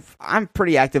because I'm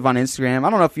pretty active on Instagram. I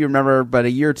don't know if you remember, but a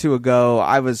year or two ago,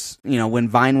 I was, when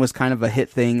Vine was kind of a hit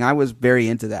thing, I was very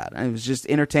into that. It was just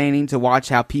entertaining to watch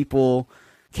how people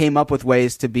came up with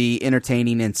ways to be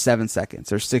entertaining in 7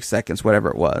 seconds or 6 seconds, whatever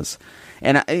it was.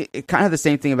 And it kind of the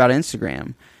same thing about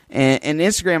Instagram. And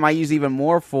Instagram I use even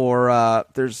more for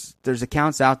there's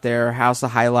accounts out there, House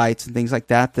of Highlights and things like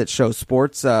that show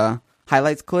sports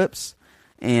highlights clips,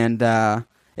 and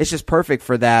it's just perfect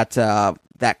for that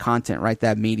content, right?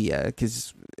 That media,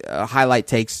 because a highlight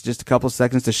takes just a couple of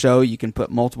seconds to show. You can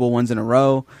put multiple ones in a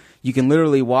row. You can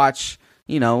literally watch.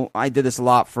 I did this a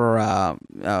lot for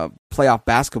playoff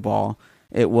basketball.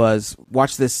 It was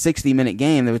watch this 60-minute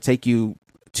game that would take you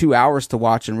 2 hours to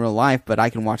watch in real life, but I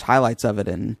can watch highlights of it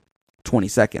in 20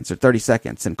 seconds or 30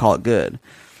 seconds and call it good.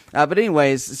 But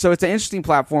anyways, so it's an interesting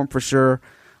platform for sure.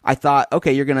 I thought,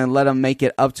 okay, you're going to let them make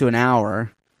it up to an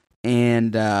hour,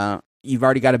 and you've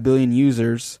already got 1 billion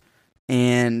users.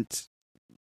 And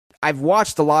I've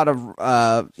watched a lot of,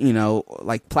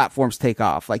 like platforms take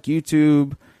off, like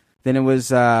YouTube. Then it was,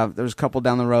 there was a couple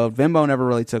down the road. Vimeo never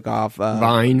really took off.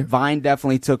 Vine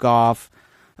definitely took off.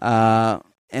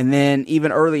 And then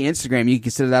even early Instagram, you can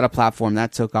consider that a platform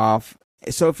that took off.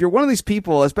 So if you're one of these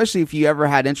people, especially if you ever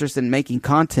had interest in making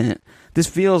content, this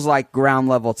feels like ground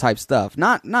level type stuff.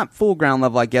 Not full ground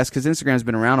level, I guess, because Instagram's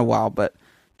been around a while, but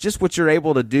just what you're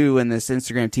able to do in this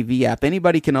Instagram TV app.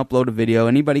 Anybody can upload a video.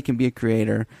 Anybody can be a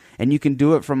creator. And you can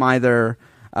do it from either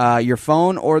your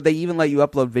phone, or they even let you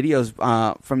upload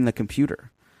videos from the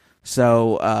computer.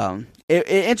 So it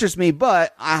interests me,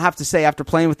 but I have to say, after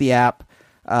playing with the app,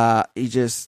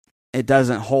 it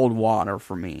doesn't hold water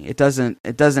for me. It doesn't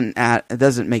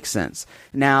make sense.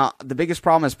 Now, the biggest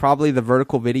problem is probably the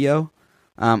vertical video.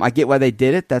 I get why they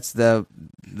did it. That's the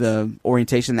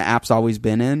orientation the app's always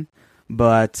been in,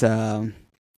 but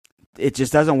it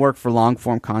just doesn't work for long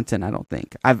form content. I don't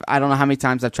think. I don't know how many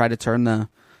times I've tried to turn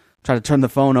the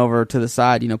phone over to the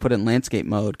side, put it in landscape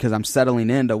mode, because I'm settling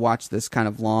in to watch this kind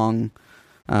of long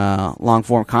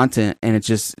form content, and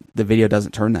the video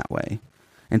doesn't turn that way.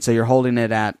 And so you're holding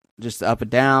it at just up and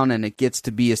down, and it gets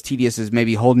to be as tedious as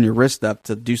maybe holding your wrist up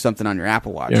to do something on your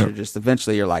Apple Watch. Yeah. Or just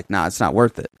eventually you're like, nah, it's not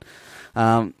worth it.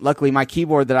 Luckily, my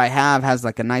keyboard that I have has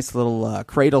like a nice little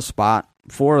cradle spot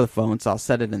for the phone, so I'll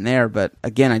set it in there. But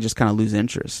again, I just kind of lose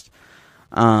interest.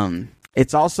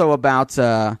 It's also about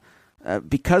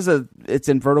because it's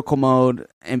in vertical mode,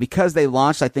 and because they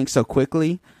launched, I think, so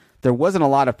quickly, there wasn't a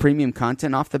lot of premium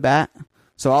content off the bat.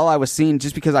 So all I was seeing,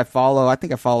 just because I follow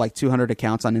like 200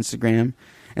 accounts on Instagram,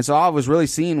 and so all I was really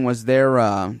seeing was their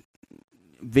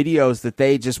videos that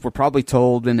they just were probably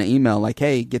told in an email, like,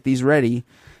 hey, get these ready,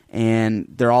 and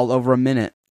they're all over a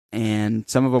minute, and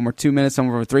some of them were 2 minutes, some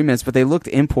of them were 3 minutes, but they looked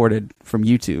imported from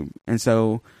YouTube, and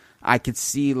so I could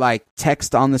see like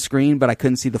text on the screen, but I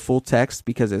couldn't see the full text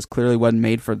because it clearly wasn't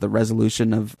made for the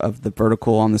resolution of the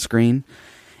vertical on the screen.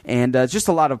 And just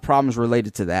a lot of problems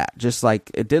related to that. Just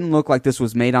like it didn't look like this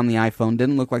was made on the iPhone,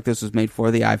 didn't look like this was made for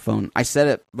the iPhone. I said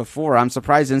it before, I'm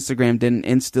surprised Instagram didn't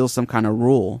instill some kind of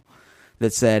rule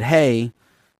that said, hey,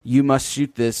 you must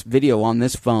shoot this video on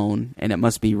this phone, and it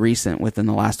must be recent within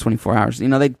the last 24 hours.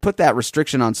 They put that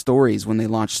restriction on stories when they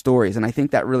launched stories, and I think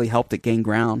that really helped it gain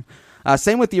ground.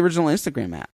 Same with the original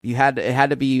Instagram app. It had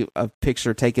to be a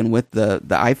picture taken with the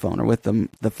iPhone or with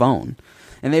the phone.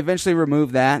 And they eventually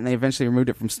removed that, and they eventually removed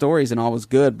it from stories, and all was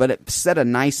good. But it set a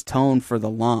nice tone for the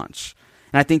launch.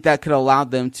 And I think that could have allowed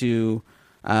them to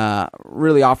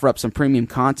really offer up some premium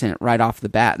content right off the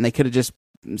bat. And they could have just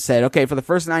said, okay, for the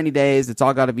first 90 days, it's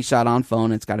all got to be shot on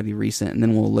phone. It's got to be recent, and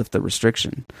then we'll lift the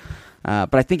restriction.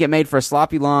 But I think it made for a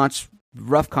sloppy launch,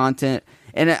 rough content.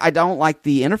 And I don't like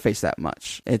the interface that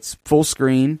much. It's full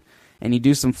screen, and you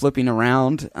do some flipping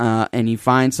around, and you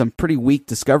find some pretty weak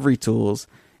discovery tools.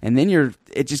 And then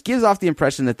it just gives off the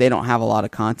impression that they don't have a lot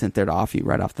of content there to offer you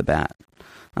right off the bat.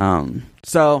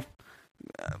 So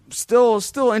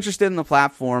still interested in the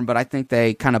platform, but I think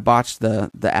they kind of botched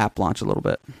the app launch a little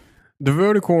bit. The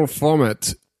vertical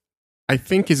format, I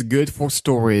think, is good for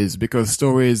stories because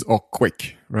stories are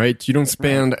quick, right? You don't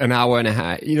spend an hour and a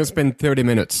half. You don't spend 30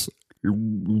 minutes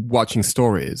watching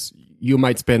stories. You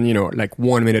might spend, like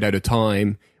 1 minute at a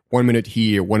time. 1 minute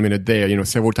here, 1 minute there,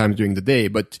 several times during the day,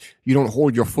 but you don't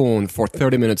hold your phone for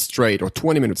 30 minutes straight or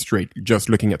 20 minutes straight just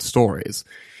looking at stories.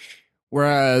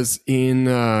 Whereas on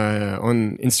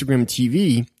Instagram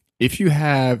TV, if you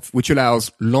have, which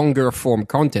allows longer form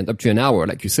content up to an hour,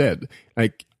 like you said,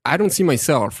 like I don't see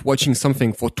myself watching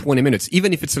something for 20 minutes,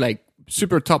 even if it's like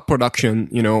super top production.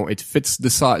 You know, it fits the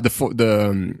side,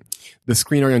 the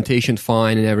screen orientation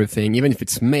fine and everything. Even if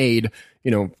it's made,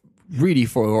 you know, really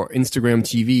for Instagram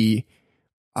TV.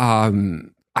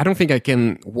 I don't think I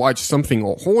can watch something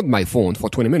or hold my phone for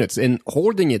 20 minutes, and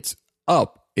holding it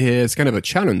up is kind of a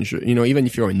challenge, you know, even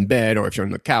if you're in bed or if you're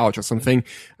on the couch or something.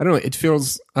 I don't know, it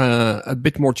feels a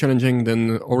bit more challenging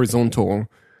than horizontal.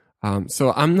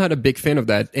 So I'm not a big fan of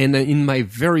that. And in my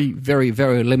very, very,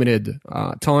 very limited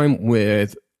time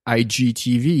with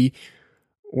IGTV,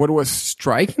 what was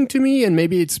striking to me, and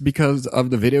maybe it's because of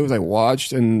the videos I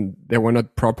watched and they were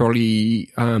not properly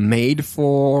made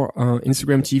for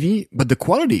Instagram TV, but the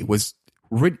quality was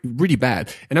really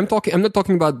bad. And I'm not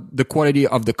talking about the quality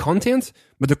of the content,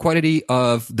 but the quality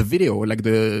of the video, like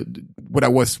what I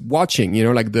was watching, you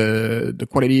know, like the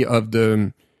quality of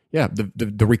the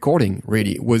recording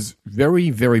really was very,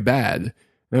 very bad.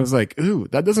 And I was like, ooh,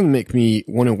 that doesn't make me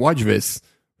want to watch this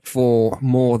for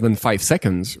more than 5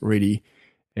 seconds, really.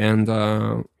 And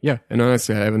and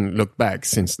honestly, I haven't looked back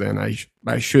since then. I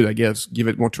should, I guess, give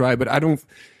it more try, but I don't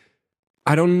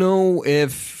know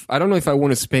if I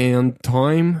want to spend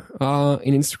time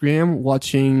in Instagram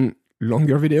watching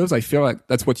longer videos. I feel like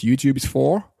that's what YouTube is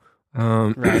for.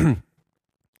 Right.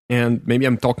 And maybe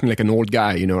I'm talking like an old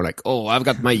guy, you know, like, oh, I've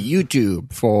got my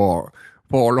YouTube for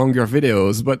longer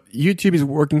videos, but YouTube is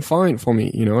working fine for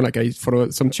me. You know, like I follow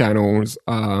some channels.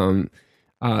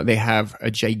 They have a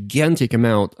gigantic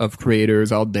amount of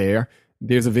creators out there.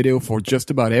 There's a video for just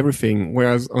about everything.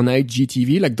 Whereas on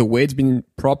IGTV, like the way it's been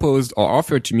proposed or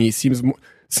offered to me seems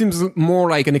more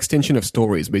like an extension of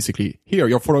stories, basically. Here,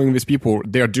 you're following these people.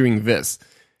 They're doing this.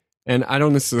 And I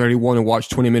don't necessarily want to watch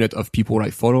 20 minutes of people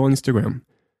I follow on Instagram.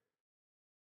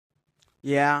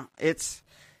 Yeah, it's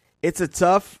a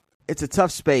tough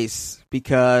space,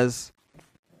 because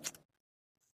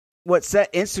what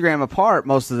set Instagram apart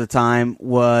most of the time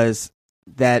was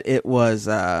that it was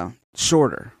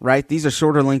shorter, right? These are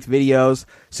shorter length videos.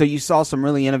 So you saw some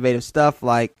really innovative stuff,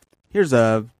 like here's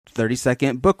a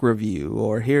 30-second book review,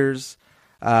 or here's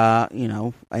a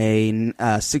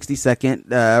 60-second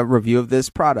review of this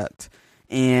product.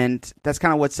 And that's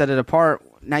kind of what set it apart.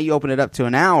 Now you open it up to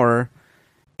an hour,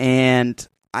 and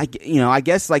I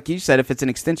guess like you said, if it's an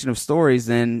extension of stories,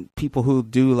 then people who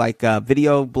do like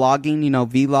video blogging,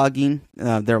 vlogging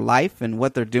their life and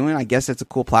what they're doing, I guess it's a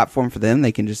cool platform for them.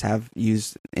 They can just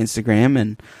use Instagram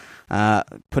and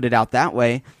put it out that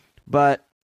way. But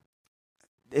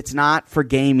it's not for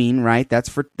gaming, right?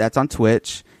 That's on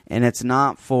Twitch, and it's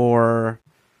not for,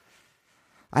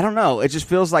 I don't know. It just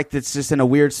feels like it's just in a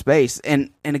weird space.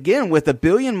 And again, with 1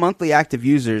 billion monthly active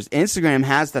users, Instagram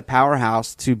has the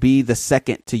powerhouse to be the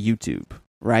second to YouTube,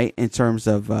 right? In terms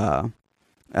of, I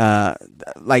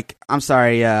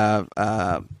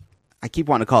keep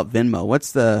wanting to call it Venmo.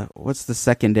 What's the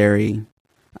secondary,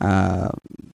 video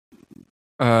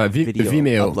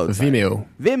Vimeo.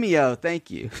 Vimeo,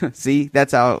 thank you. See,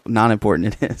 that's how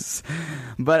non-important it is.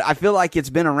 But I feel like it's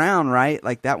been around, right?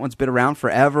 Like that one's been around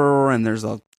forever, and there's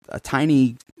a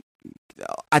tiny,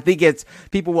 I think it's,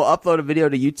 people will upload a video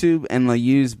to YouTube and they'll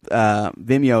use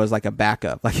Vimeo as like a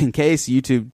backup. Like in case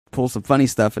YouTube pulls some funny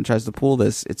stuff and tries to pull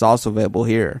this, it's also available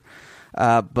here.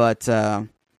 But other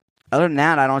than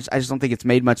that, I just don't think it's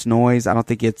made much noise. I don't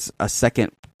think it's a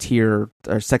second tier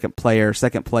or second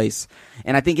place.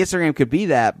 And I think Instagram could be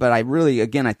that, but I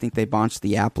think they botched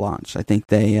the app launch. I think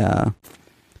they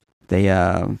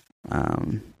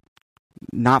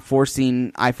not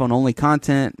forcing iPhone only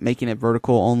content, making it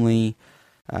vertical only,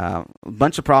 a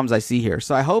bunch of problems I see here.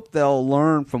 So I hope they'll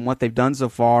learn from what they've done so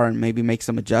far and maybe make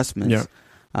some adjustments.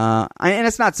 Yeah. And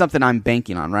it's not something I'm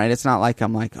banking on, right? It's not like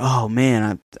I'm like, oh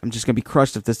man, I'm just gonna be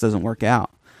crushed if this doesn't work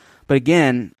out. But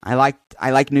again, I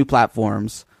like new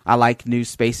platforms. I like new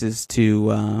spaces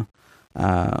to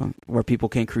where people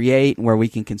can create, where we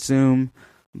can consume.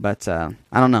 But I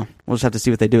don't know. We'll just have to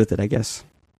see what they do with it, I guess.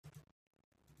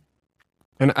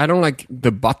 And I don't like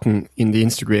the button in the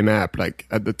Instagram app. Like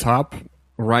at the top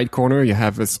right corner, you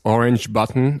have this orange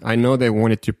button. I know they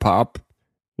want it to pop,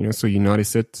 so you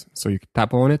notice it, so you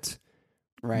tap on it.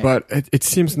 Right. But it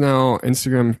seems now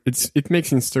Instagram, it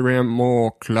makes Instagram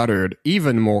more cluttered,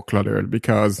 even more cluttered,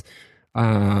 because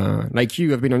like you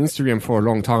have been on Instagram for a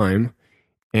long time,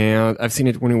 and I've seen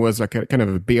it when it was like a kind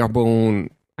of a bare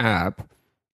bone app.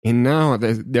 And now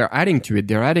they're adding to it,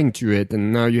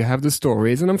 and now you have the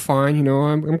stories, and I'm fine,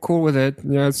 I'm cool with it.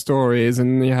 Yeah, stories,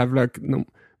 and you have like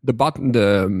the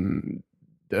button,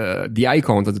 the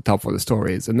icons at the top for the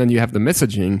stories, and then you have the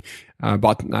messaging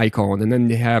button icon, and then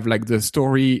you have like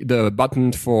the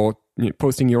button for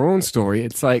posting your own story.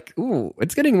 It's like, ooh,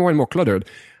 it's getting more and more cluttered.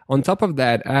 On top of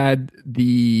that, add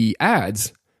the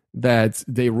ads that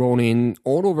they roll in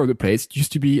all over the place. It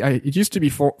used to be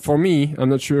for me. I'm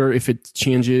not sure if it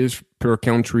changes per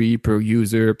country, per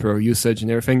user, per usage,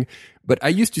 and everything. But I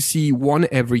used to see one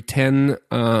every 10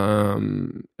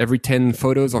 photos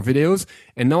or videos,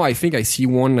 and now I think I see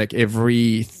one like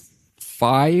every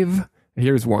 5.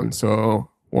 Here's one.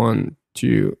 So 1,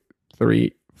 2,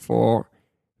 3, 4,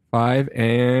 5,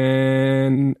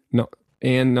 and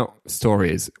no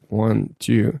stories. 1,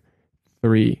 2,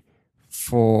 3,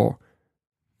 4.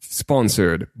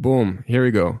 Sponsored. Boom. Here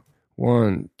we go.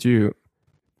 1, 2,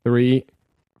 3,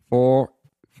 4,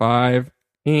 5.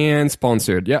 And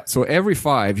sponsored. Yeah. So every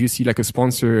 5, you see like a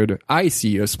sponsored. I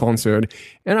see a sponsored,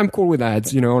 and I'm cool with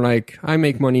ads. Like I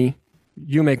make money.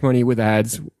 You make money with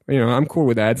ads. I'm cool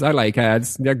with ads. I like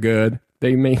ads. They're good.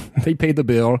 They pay the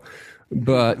bill.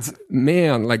 But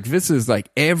man, like this is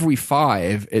like every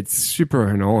 5. It's super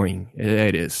annoying.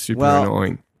 It is super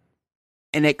annoying.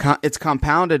 And it's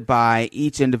compounded by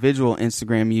each individual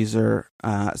Instagram user,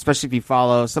 especially if you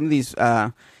follow some of these,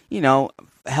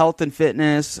 health and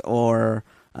fitness, or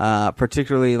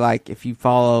particularly like if you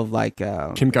follow like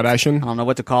Kim Kardashian. I don't know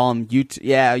what to call them.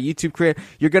 YouTube creator.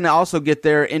 You're going to also get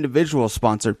their individual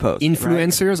sponsored posts.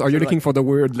 Influencers? Right? Are you looking for the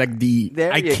word like the?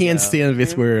 I can't stand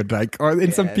this word. Like,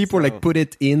 and some people like put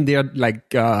it in their like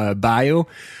bio.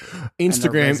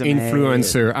 Instagram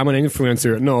influencer. I'm an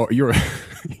influencer. No, you're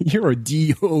you're a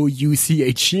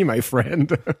DOUCHE, my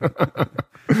friend.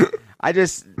 I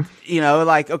just,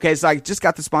 okay, so I just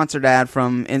got the sponsored ad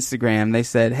from Instagram. They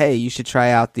said, hey, you should try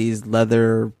out these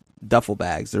leather duffel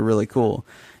bags. They're really cool.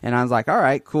 And I was like, all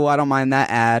right, cool. I don't mind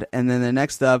that ad. And then the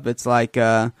next up, it's like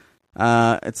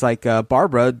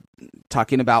Barbara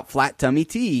talking about flat tummy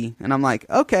tea. And I'm like,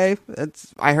 okay,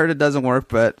 I heard it doesn't work,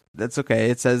 but that's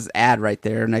okay. It says ad right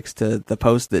there next to the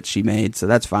post that she made. So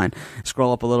that's fine.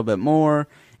 Scroll up a little bit more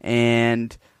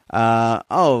and,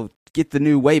 get the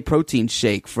new whey protein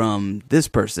shake from this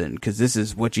person because this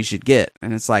is what you should get.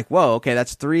 And it's like, whoa, okay,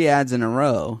 that's 3 ads in a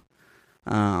row.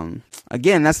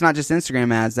 Again, that's not just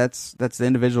Instagram ads. That's the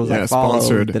individuals I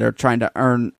follow that are trying to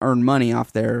earn money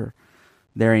off their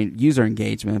user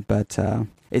engagement. But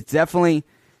it's definitely,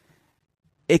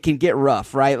 it can get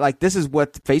rough, right? Like this is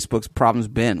what Facebook's problem's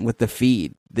been with the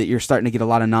feed, that you're starting to get a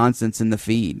lot of nonsense in the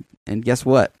feed. And guess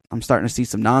what? I'm starting to see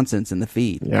some nonsense in the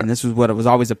feed. Yeah. And this was what was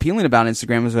always appealing about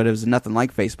Instagram, was that it was nothing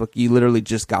like Facebook. You literally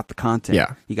just got the content.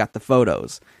 Yeah. You got the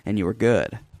photos, and you were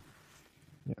good.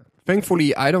 Yeah.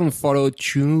 Thankfully, I don't follow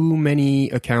too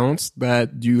many accounts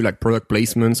that do like product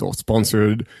placements or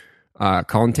sponsored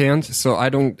content. So I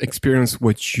don't experience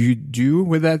what you do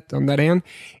with that on that end.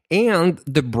 And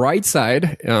the bright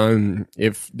side,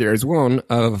 if there's one,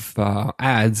 of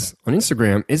ads on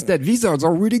Instagram is that these ads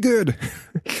are really good.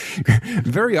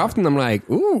 Very often I'm like,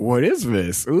 ooh, what is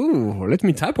this? Ooh, let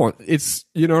me type on. It's,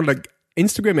 like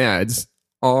Instagram ads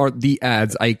are the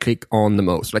ads I click on the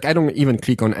most. Like I don't even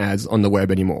click on ads on the web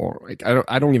anymore. Like I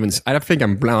think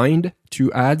I'm blind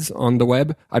to ads on the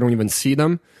web. I don't even see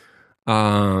them.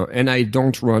 And I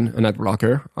don't run an ad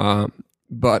blocker.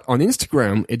 But on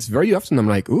Instagram, it's very often I'm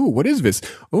like, ooh, what is this?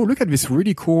 Oh, look at this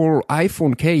really cool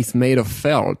iPhone case made of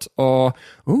felt. Or,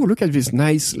 oh, look at this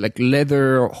nice like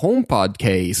leather HomePod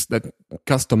case that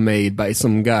custom made by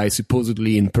some guy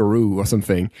supposedly in Peru or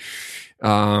something.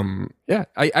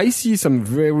 I see some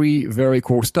very, very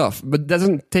cool stuff, but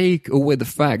doesn't take away the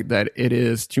fact that it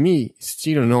is, to me,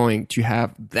 still annoying to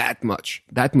have that much.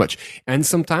 And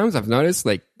sometimes I've noticed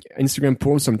like Instagram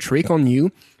pulls some trick on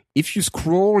you. If you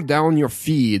scroll down your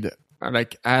feed,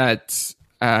 like at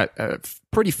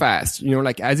pretty fast,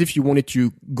 like as if you wanted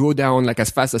to go down like as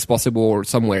fast as possible or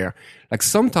somewhere, like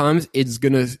sometimes it's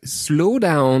gonna slow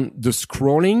down the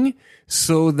scrolling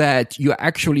so that you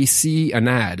actually see an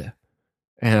ad.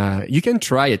 You can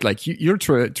try it. Like you'll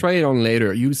try it on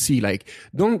later. You'll see like,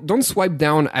 don't swipe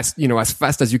down as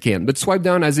fast as you can, but swipe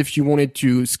down as if you wanted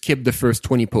to skip the first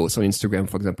 20 posts on Instagram,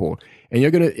 for example. And you're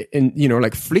going to,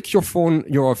 like flick your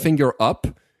finger up,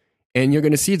 and you're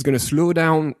going to see it's going to slow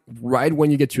down right when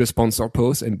you get to a sponsor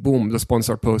post, and boom, the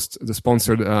sponsored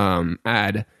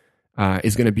ad,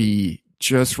 is going to be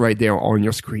just right there on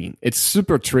your screen. It's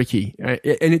super tricky, and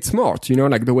it's smart,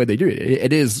 like the way they do it.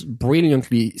 It is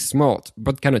brilliantly smart,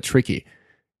 but kind of tricky.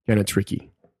 Anything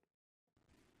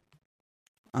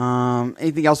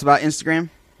else about Instagram?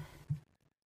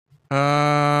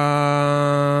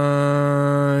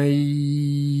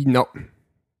 No.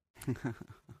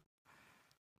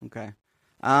 Okay.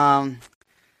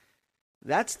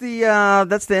 That's the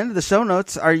end of the show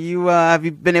notes. Are you have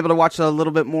you been able to watch a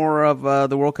little bit more of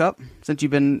the World Cup since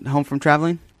you've been home from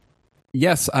traveling?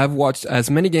 Yes, I've watched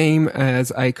as many games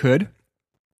as I could.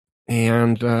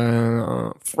 And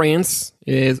France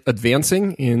is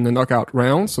advancing in the knockout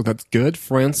round, so that's good.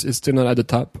 France is still not at the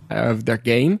top of their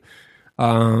game,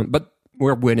 but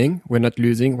we're winning. We're not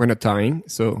losing. We're not tying,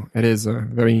 so it is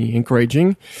very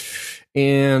encouraging.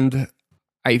 And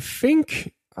I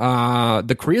think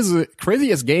the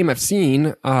craziest game I've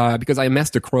seen, because I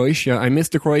missed the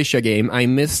Croatia game. I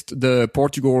missed the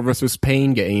Portugal versus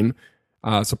Spain game.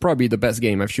 So probably the best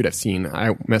game I should have seen.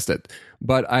 I missed it.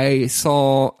 But I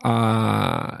saw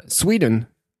Sweden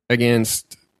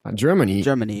against Germany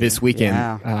this weekend.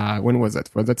 Yeah. When was it?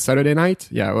 Was it Saturday night?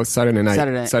 Yeah, it was Saturday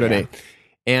night. Saturday. Yeah.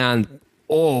 And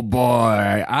oh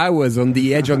boy, I was on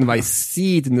the edge of my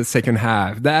seat in the second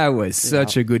half. That was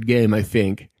such a good game, I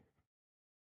think.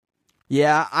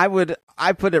 Yeah, I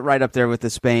put it right up there with the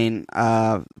Spain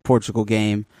Portugal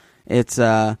game. It's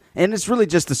and it's really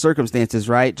just the circumstances,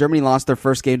 right? Germany lost their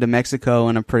first game to Mexico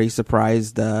in a pretty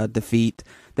surprised defeat.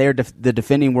 They are the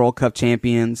defending World Cup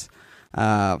champions.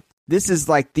 This is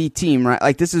like the team, right?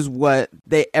 Like this is what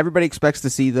everybody expects to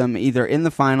see them either in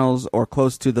the finals or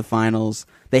close to the finals.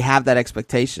 They have that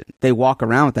expectation. They walk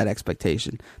around with that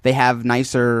expectation. They have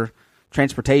nicer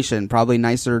transportation, probably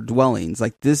nicer dwellings.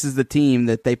 Like this is the team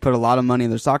that they put a lot of money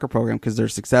in their soccer program because they're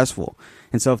successful.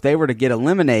 And so if they were to get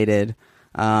eliminated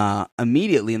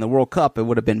immediately in the World Cup, it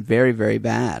would have been very, very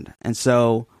bad. And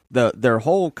so their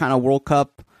whole kind of World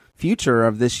Cup future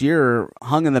of this year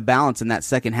hung in the balance in that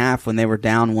second half when they were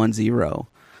down 1-0.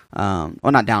 Well,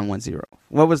 not down 1-0.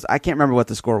 I can't remember what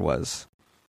the score was.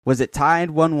 Was it tied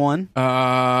 1-1?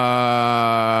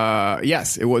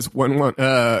 Yes, it was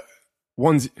 1-1.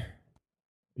 1-0.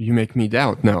 You make me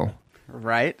doubt now.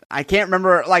 Right? I can't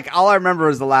remember. Like, all I remember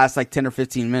is the last, 10 or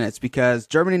 15 minutes because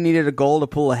Germany needed a goal to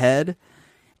pull ahead.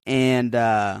 And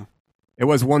it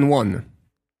was 1-1.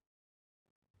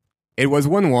 It was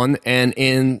 1-1, and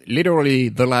in literally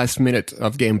the last minute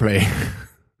of gameplay.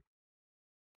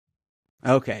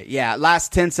 Okay, yeah,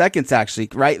 last 10 seconds actually,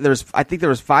 right? I think there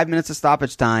was 5 minutes of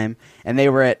stoppage time, and they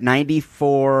were at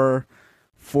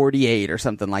 94-48 or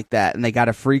something like that, and they got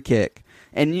a free kick.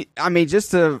 And just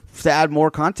to add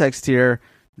more context here,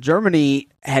 Germany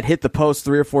had hit the post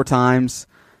 3 or 4 times.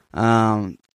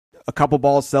 A couple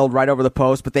balls sailed right over the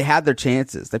post, but they had their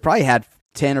chances. They probably had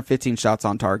 10 or 15 shots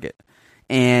on target.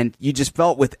 And you just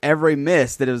felt with every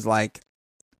miss that it was like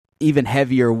even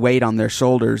heavier weight on their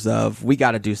shoulders of, we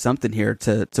got to do something here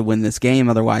to win this game,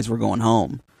 otherwise we're going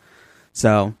home.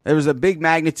 So it was a big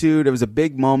magnitude. It was a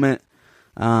big moment.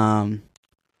 It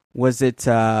was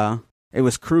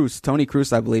Kroos, Toni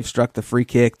Kroos, I believe, struck the free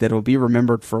kick that will be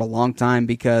remembered for a long time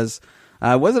because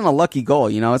it wasn't a lucky goal.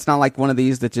 It's not like one of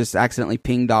these that just accidentally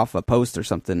pinged off a post or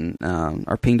something,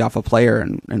 or pinged off a player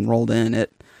and rolled in.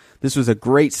 This was a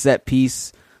great set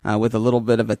piece with a little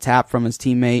bit of a tap from his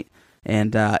teammate,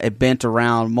 and it bent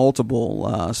around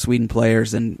multiple Sweden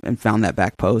players and found that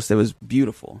back post. It was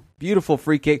beautiful, beautiful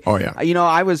free kick. Oh yeah.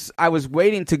 I was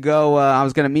waiting to go. I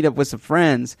was going to meet up with some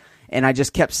friends. And I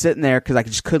just kept sitting there because I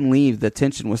just couldn't leave. The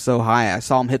tension was so high. I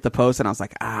saw him hit the post, and I was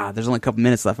like, there's only a couple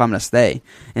minutes left. I'm going to stay.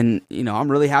 And, I'm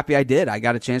really happy I did. I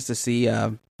got a chance to see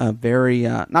a very,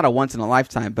 not a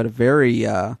once-in-a-lifetime, but a very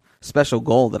special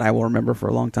goal that I will remember for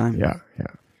a long time. Yeah, yeah.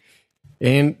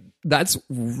 And that's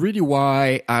really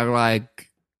why I like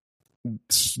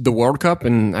the World Cup,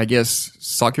 and I guess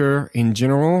soccer in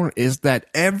general, is that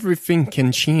everything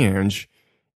can change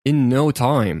in no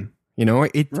time.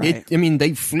 Right.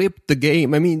 They flipped the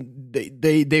game.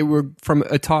 They were from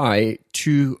a tie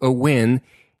to a win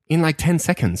in 10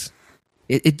 seconds.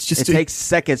 It takes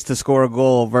seconds to score a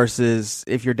goal versus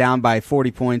if you're down by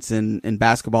 40 points in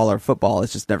basketball or football,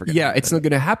 it's just never going to happen. It's not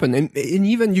going to happen. And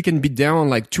even you can be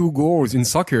down 2 goals in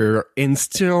soccer and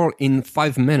still in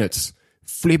 5 minutes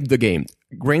flip the game.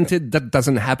 Granted, that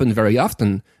doesn't happen very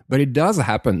often, but it does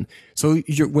happen. So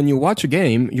when you watch a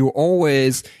game, you're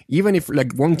always, even if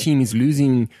one team is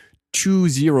losing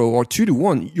 2-0 or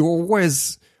 2-1, you're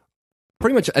always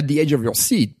pretty much at the edge of your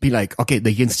seat. Be like, okay,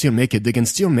 they can still make it. They can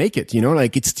still make it.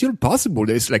 It's still possible.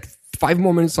 There's 5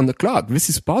 more minutes on the clock. This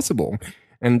is possible.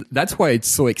 And that's why it's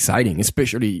so exciting,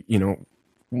 especially,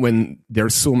 when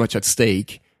there's so much at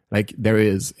stake like there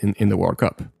is in the World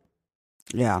Cup.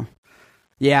 Yeah.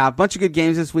 Yeah, a bunch of good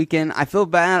games this weekend. I feel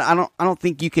bad. I don't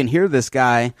think you can hear this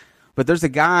guy, but there's a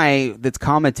guy that's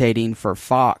commentating for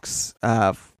Fox.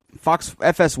 Fox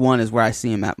FS1 is where I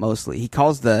see him at mostly. He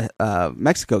calls the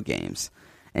Mexico games,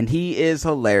 and he is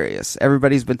hilarious.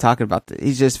 Everybody's been talking about this.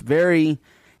 He's just very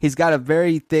he's got a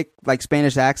very thick like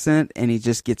Spanish accent, and he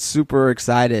just gets super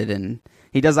excited, and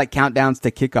he does like countdowns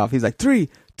to kickoff. He's like 3,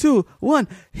 2, 1,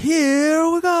 here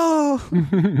we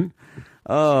go.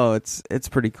 Oh, it's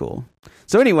pretty cool.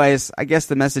 So, anyways, I guess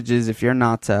the message is if you're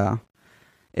not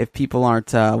if people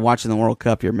aren't watching the World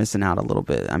Cup, you're missing out a little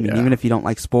bit. I mean, even if you don't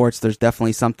like sports, there's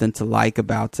definitely something to like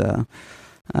about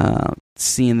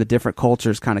seeing the different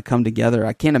cultures kind of come together.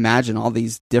 I can't imagine all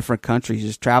these different countries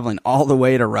just traveling all the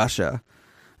way to Russia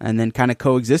and then kind of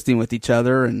coexisting with each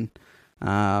other. And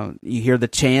you hear the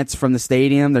chants from the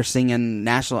stadium. They're singing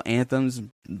national anthems,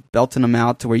 belting them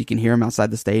out to where you can hear them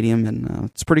outside the stadium. And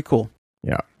it's pretty cool.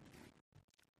 Yeah.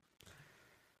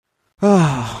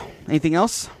 Anything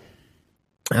else?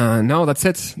 No, that's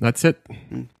it. That's it.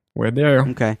 We're there.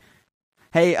 Okay.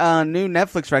 Hey, new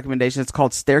Netflix recommendation. It's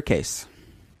called Staircase.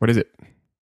 What is it?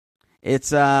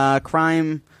 It's a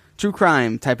true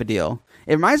crime type of deal.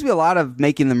 It reminds me a lot of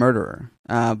Making the Murderer,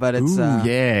 but it's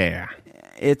yeah.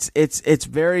 It's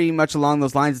very much along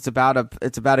those lines. It's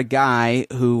about a guy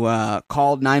who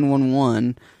called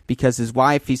 911 because his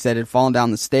wife, he said, had fallen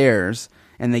down the stairs,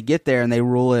 and they get there and they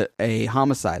rule it a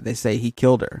homicide. They say he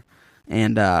killed her.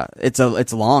 And it's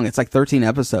long. It's like 13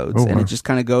 episodes, and it just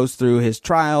kind of goes through his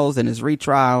trials and his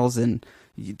retrials, and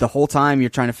the whole time you're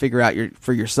trying to figure out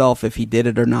for yourself if he did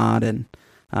it or not, and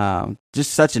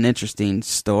just such an interesting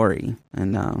story.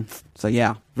 And so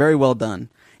yeah, very well done.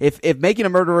 If Making a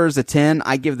Murderer is a 10,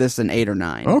 I give this an 8 or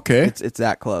 9. Okay, it's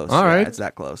that close. All right, it's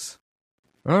that close.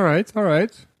 All right.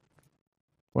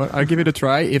 Well, I'll give it a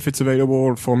try if it's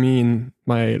available for me in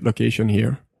my location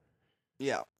here.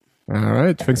 Yeah. All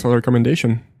right. Thanks for the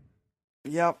recommendation.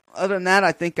 Yep. Other than that,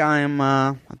 I think I'm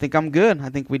good. I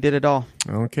think we did it all.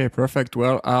 Okay, perfect.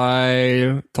 Well,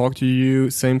 I'll talk to you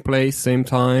same place, same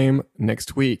time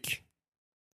next week.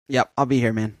 Yep. I'll be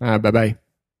here, man. Bye-bye.